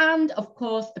writings. And of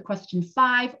course, a question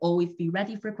 5, always be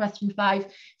ready for a question 5,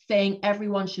 saying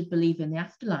everyone should believe in the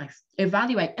afterlife.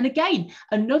 Evaluate. And again,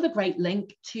 another great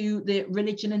link to the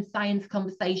religion and science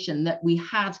conversation that we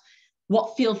had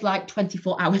what feels like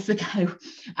 24 hours ago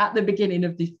at the beginning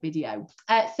of this video.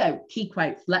 So key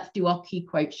quotes, let's do our key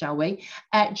quotes, shall we?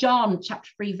 John chapter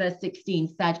 3, verse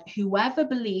 16 said, whoever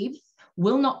believes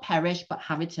will not perish, but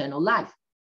have eternal life,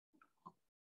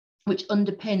 which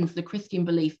underpins the Christian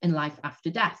belief in life after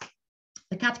death.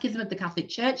 The Catechism of the Catholic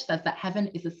Church says that heaven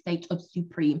is a state of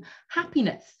supreme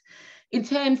happiness. In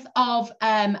terms of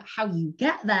how you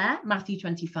get there, Matthew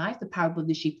 25, the parable of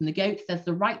the sheep and the goat, says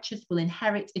the righteous will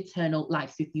inherit eternal life.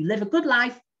 So if you live a good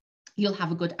life, you'll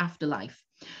have a good afterlife.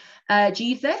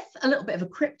 Jesus, a little bit of a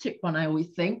cryptic one, I always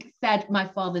think, said, my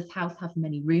Father's house has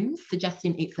many rooms,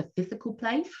 suggesting it's a physical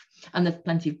place and there's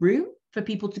plenty of room for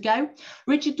people to go.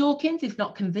 Richard Dawkins is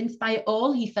not convinced by it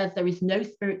all. He says there is no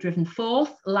spirit-driven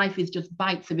force. Life is just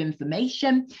bites of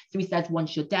information. So he says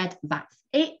once you're dead, that's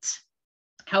it.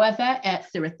 However,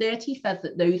 Surah 30 says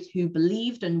that those who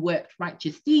believed and worked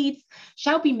righteous deeds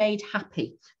shall be made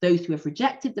happy. Those who have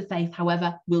rejected the faith,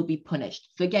 however, will be punished.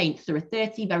 So again, Surah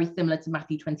 30, very similar to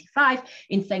Matthew 25,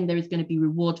 in saying there is going to be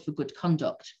reward for good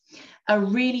conduct. A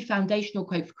really foundational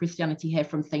quote for Christianity here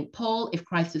from St. Paul: if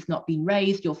Christ has not been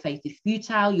raised, your faith is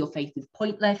futile, your faith is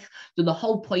pointless. So the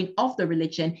whole point of the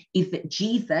religion is that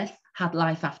Jesus had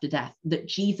life after death, that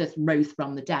Jesus rose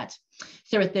from the dead.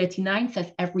 Surah 39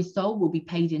 says every soul will be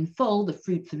paid in full the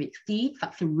fruits of its deeds.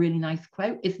 That's a really nice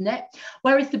quote, isn't it?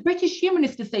 Whereas the British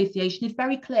Humanist Association is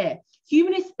very clear.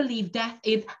 Humanists believe death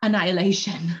is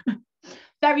annihilation.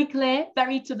 Very clear,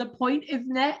 very to the point,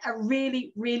 isn't it? A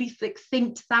really, really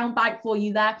succinct soundbite for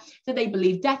you there. So they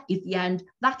believe death is the end.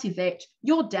 That is it.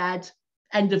 You're dead.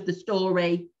 End of the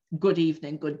story. Good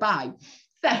evening. Goodbye.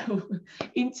 So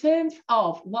in terms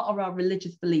of what are our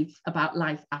religious beliefs about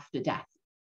life after death?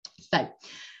 So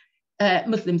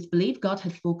Muslims believe God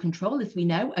has full control, as we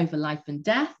know, over life and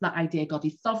death. That idea, God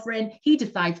is sovereign. He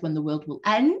decides when the world will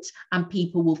end and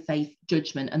people will face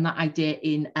judgment. And that idea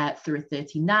in Surah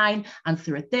 39 and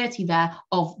Surah 30 there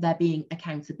of there being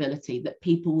accountability, that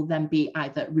people will then be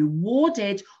either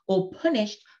rewarded or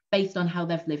punished based on how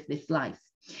they've lived this life.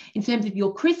 In terms of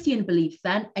your Christian beliefs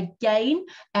then, again,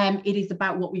 it is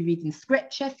about what we read in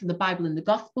scripture. So the Bible and the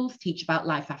Gospels teach about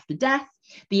life after death.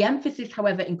 The emphasis,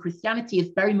 however, in Christianity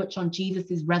is very much on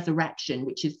Jesus's resurrection,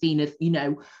 which is seen as,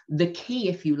 the key,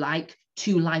 if you like,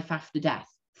 to life after death.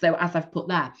 So as I've put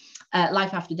there,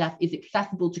 life after death is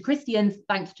accessible to Christians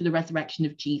thanks to the resurrection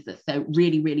of Jesus. So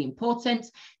really, really important.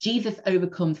 Jesus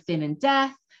overcomes sin and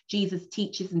death. Jesus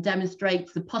teaches and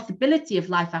demonstrates the possibility of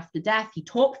life after death. He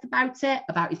talks about it,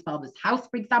 about his father's house,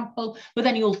 for example, but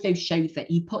then he also shows it.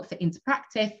 He puts it into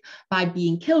practice by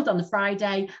being killed on the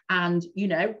Friday and, you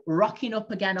know, rocking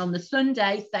up again on the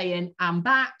Sunday saying, I'm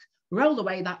back, roll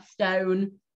away that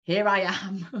stone, here I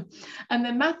am. And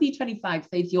then Matthew 25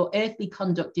 says your earthly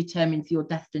conduct determines your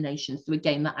destination. So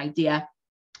again, that idea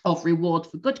of reward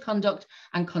for good conduct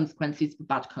and consequences for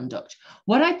bad conduct.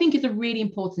 What I think is a really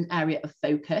important area of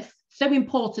focus, so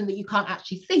important that you can't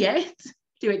actually see it,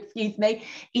 do excuse me,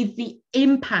 is the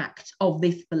impact of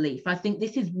this belief. I think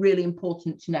this is really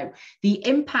important to know. The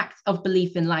impact of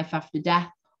belief in life after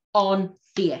death on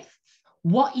theists.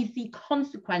 What is the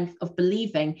consequence of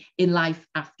believing in life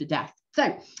after death?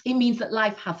 So it means that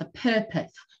life has a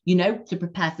purpose, you know, to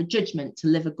prepare for judgment, to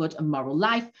live a good and moral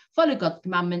life, follow God's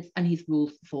commandments and his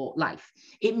rules for life.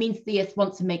 It means theists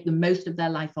want to make the most of their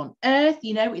life on earth.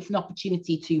 You know, it's an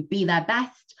opportunity to be their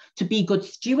best, to be good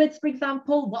stewards, for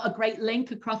example. What a great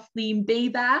link across theme B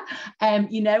there,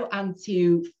 you know, and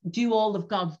to do all of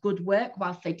God's good work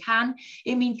whilst they can.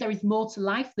 It means there is more to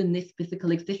life than this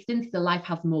physical existence. The life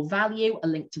has more value, a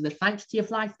link to the sanctity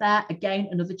of life there. Again,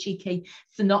 another cheeky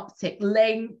synoptic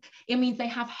link. It means they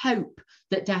have hope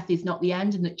that death is not the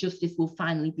end and that justice will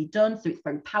finally be done. So it's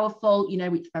very powerful, you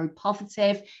know, it's very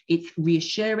positive, it's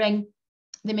reassuring.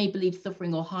 They may believe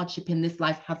suffering or hardship in this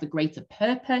life has a greater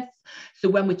purpose. So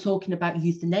when we're talking about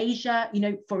euthanasia, you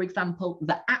know, for example,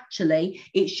 that actually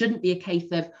it shouldn't be a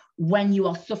case of when you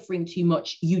are suffering too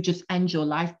much, you just end your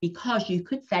life, because you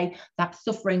could say that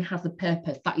suffering has a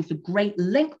purpose. That is a great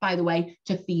link, by the way,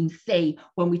 to theme C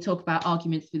when we talk about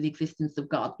arguments for the existence of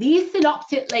God. These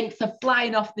synoptic links are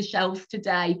flying off the shelves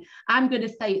today. I'm going to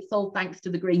say it's all thanks to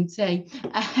the green tea.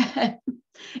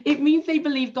 It means they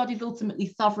believe God is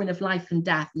ultimately sovereign of life and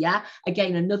death. Yeah,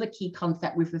 again, another key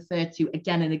concept we've referred to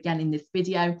again and again in this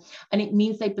video. And it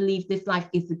means they believe this life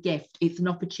is a gift. It's an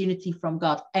opportunity from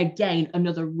God. Again,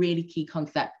 another really key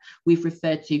concept we've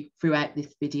referred to throughout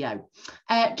this video.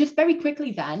 Just very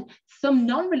quickly then, some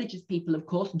non-religious people, of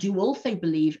course, do also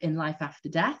believe in life after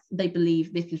death. They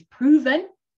believe this is proven.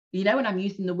 You know, and I'm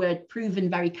using the word proven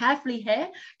very carefully here,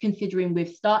 considering we've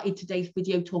started today's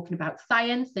video talking about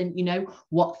science and, you know,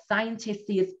 what scientists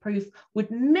see as proof would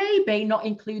maybe not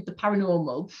include the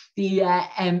paranormal, the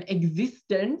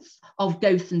existence of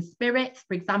ghosts and spirits,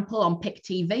 for example, on Pick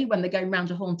TV, when they're going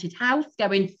around a haunted house,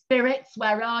 going, spirits,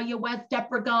 where are you? Where's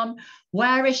Deborah gone?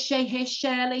 Where is she? Here's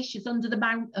Shirley. She's under the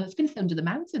mountain. I was going to say under the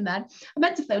mountain then. I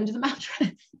meant to say under the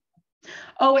mattress.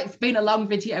 Oh, it's been a long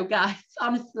video, guys.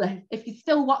 Honestly, if you're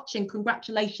still watching,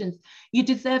 congratulations. You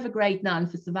deserve a grade 9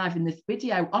 for surviving this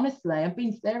video. Honestly, I'm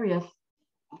being serious.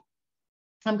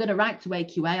 I'm going to write to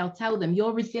AQA. I'll tell them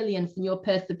your resilience and your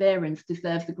perseverance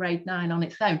deserves a grade 9 on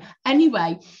its own.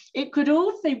 Anyway, it could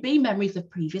also be memories of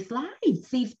previous lives.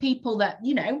 These people that,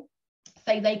 you know,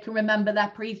 say they can remember their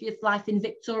previous life in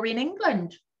Victorian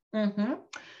England.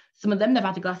 Some of them, they've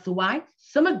had a glass of wine.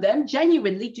 Some of them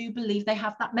genuinely do believe they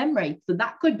have that memory. So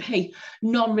that could be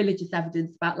non-religious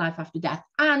evidence about life after death.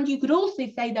 And you could also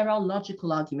say there are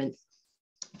logical arguments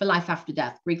for life after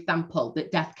death. For example,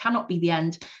 that death cannot be the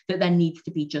end, that there needs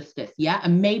to be justice. Yeah,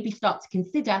 and maybe start to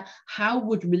consider how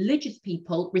would religious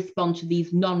people respond to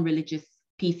these non-religious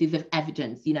pieces of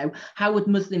evidence. You know, how would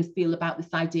Muslims feel about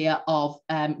this idea of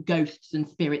ghosts and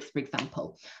spirits, for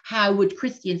example? How would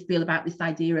Christians feel about this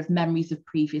idea of memories of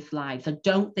previous lives? I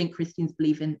don't think Christians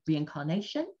believe in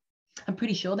reincarnation. I'm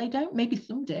pretty sure they don't. Maybe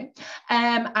some do.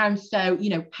 And so,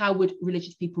 you know, how would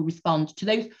religious people respond to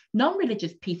those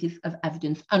non-religious pieces of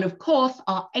evidence? And of course,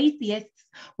 our atheists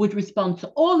would respond to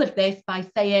all of this by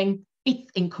saying it's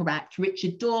incorrect.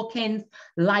 Richard Dawkins,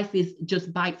 life is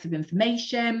just bytes of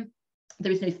information.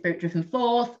 There is no spirit-driven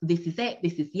force. This is it.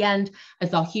 This is the end.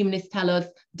 As our humanists tell us,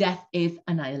 death is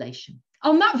annihilation.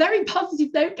 On that very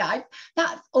positive note, guys,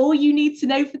 that's all you need to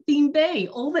know for theme B.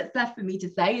 All that's left for me to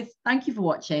say is thank you for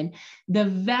watching. The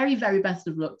very, very best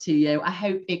of luck to you. I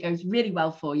hope it goes really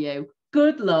well for you.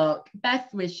 Good luck,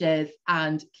 best wishes,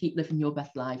 and keep living your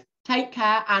best life. Take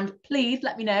care, and please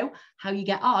let me know how you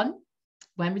get on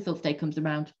when results day comes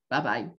around. Bye-bye.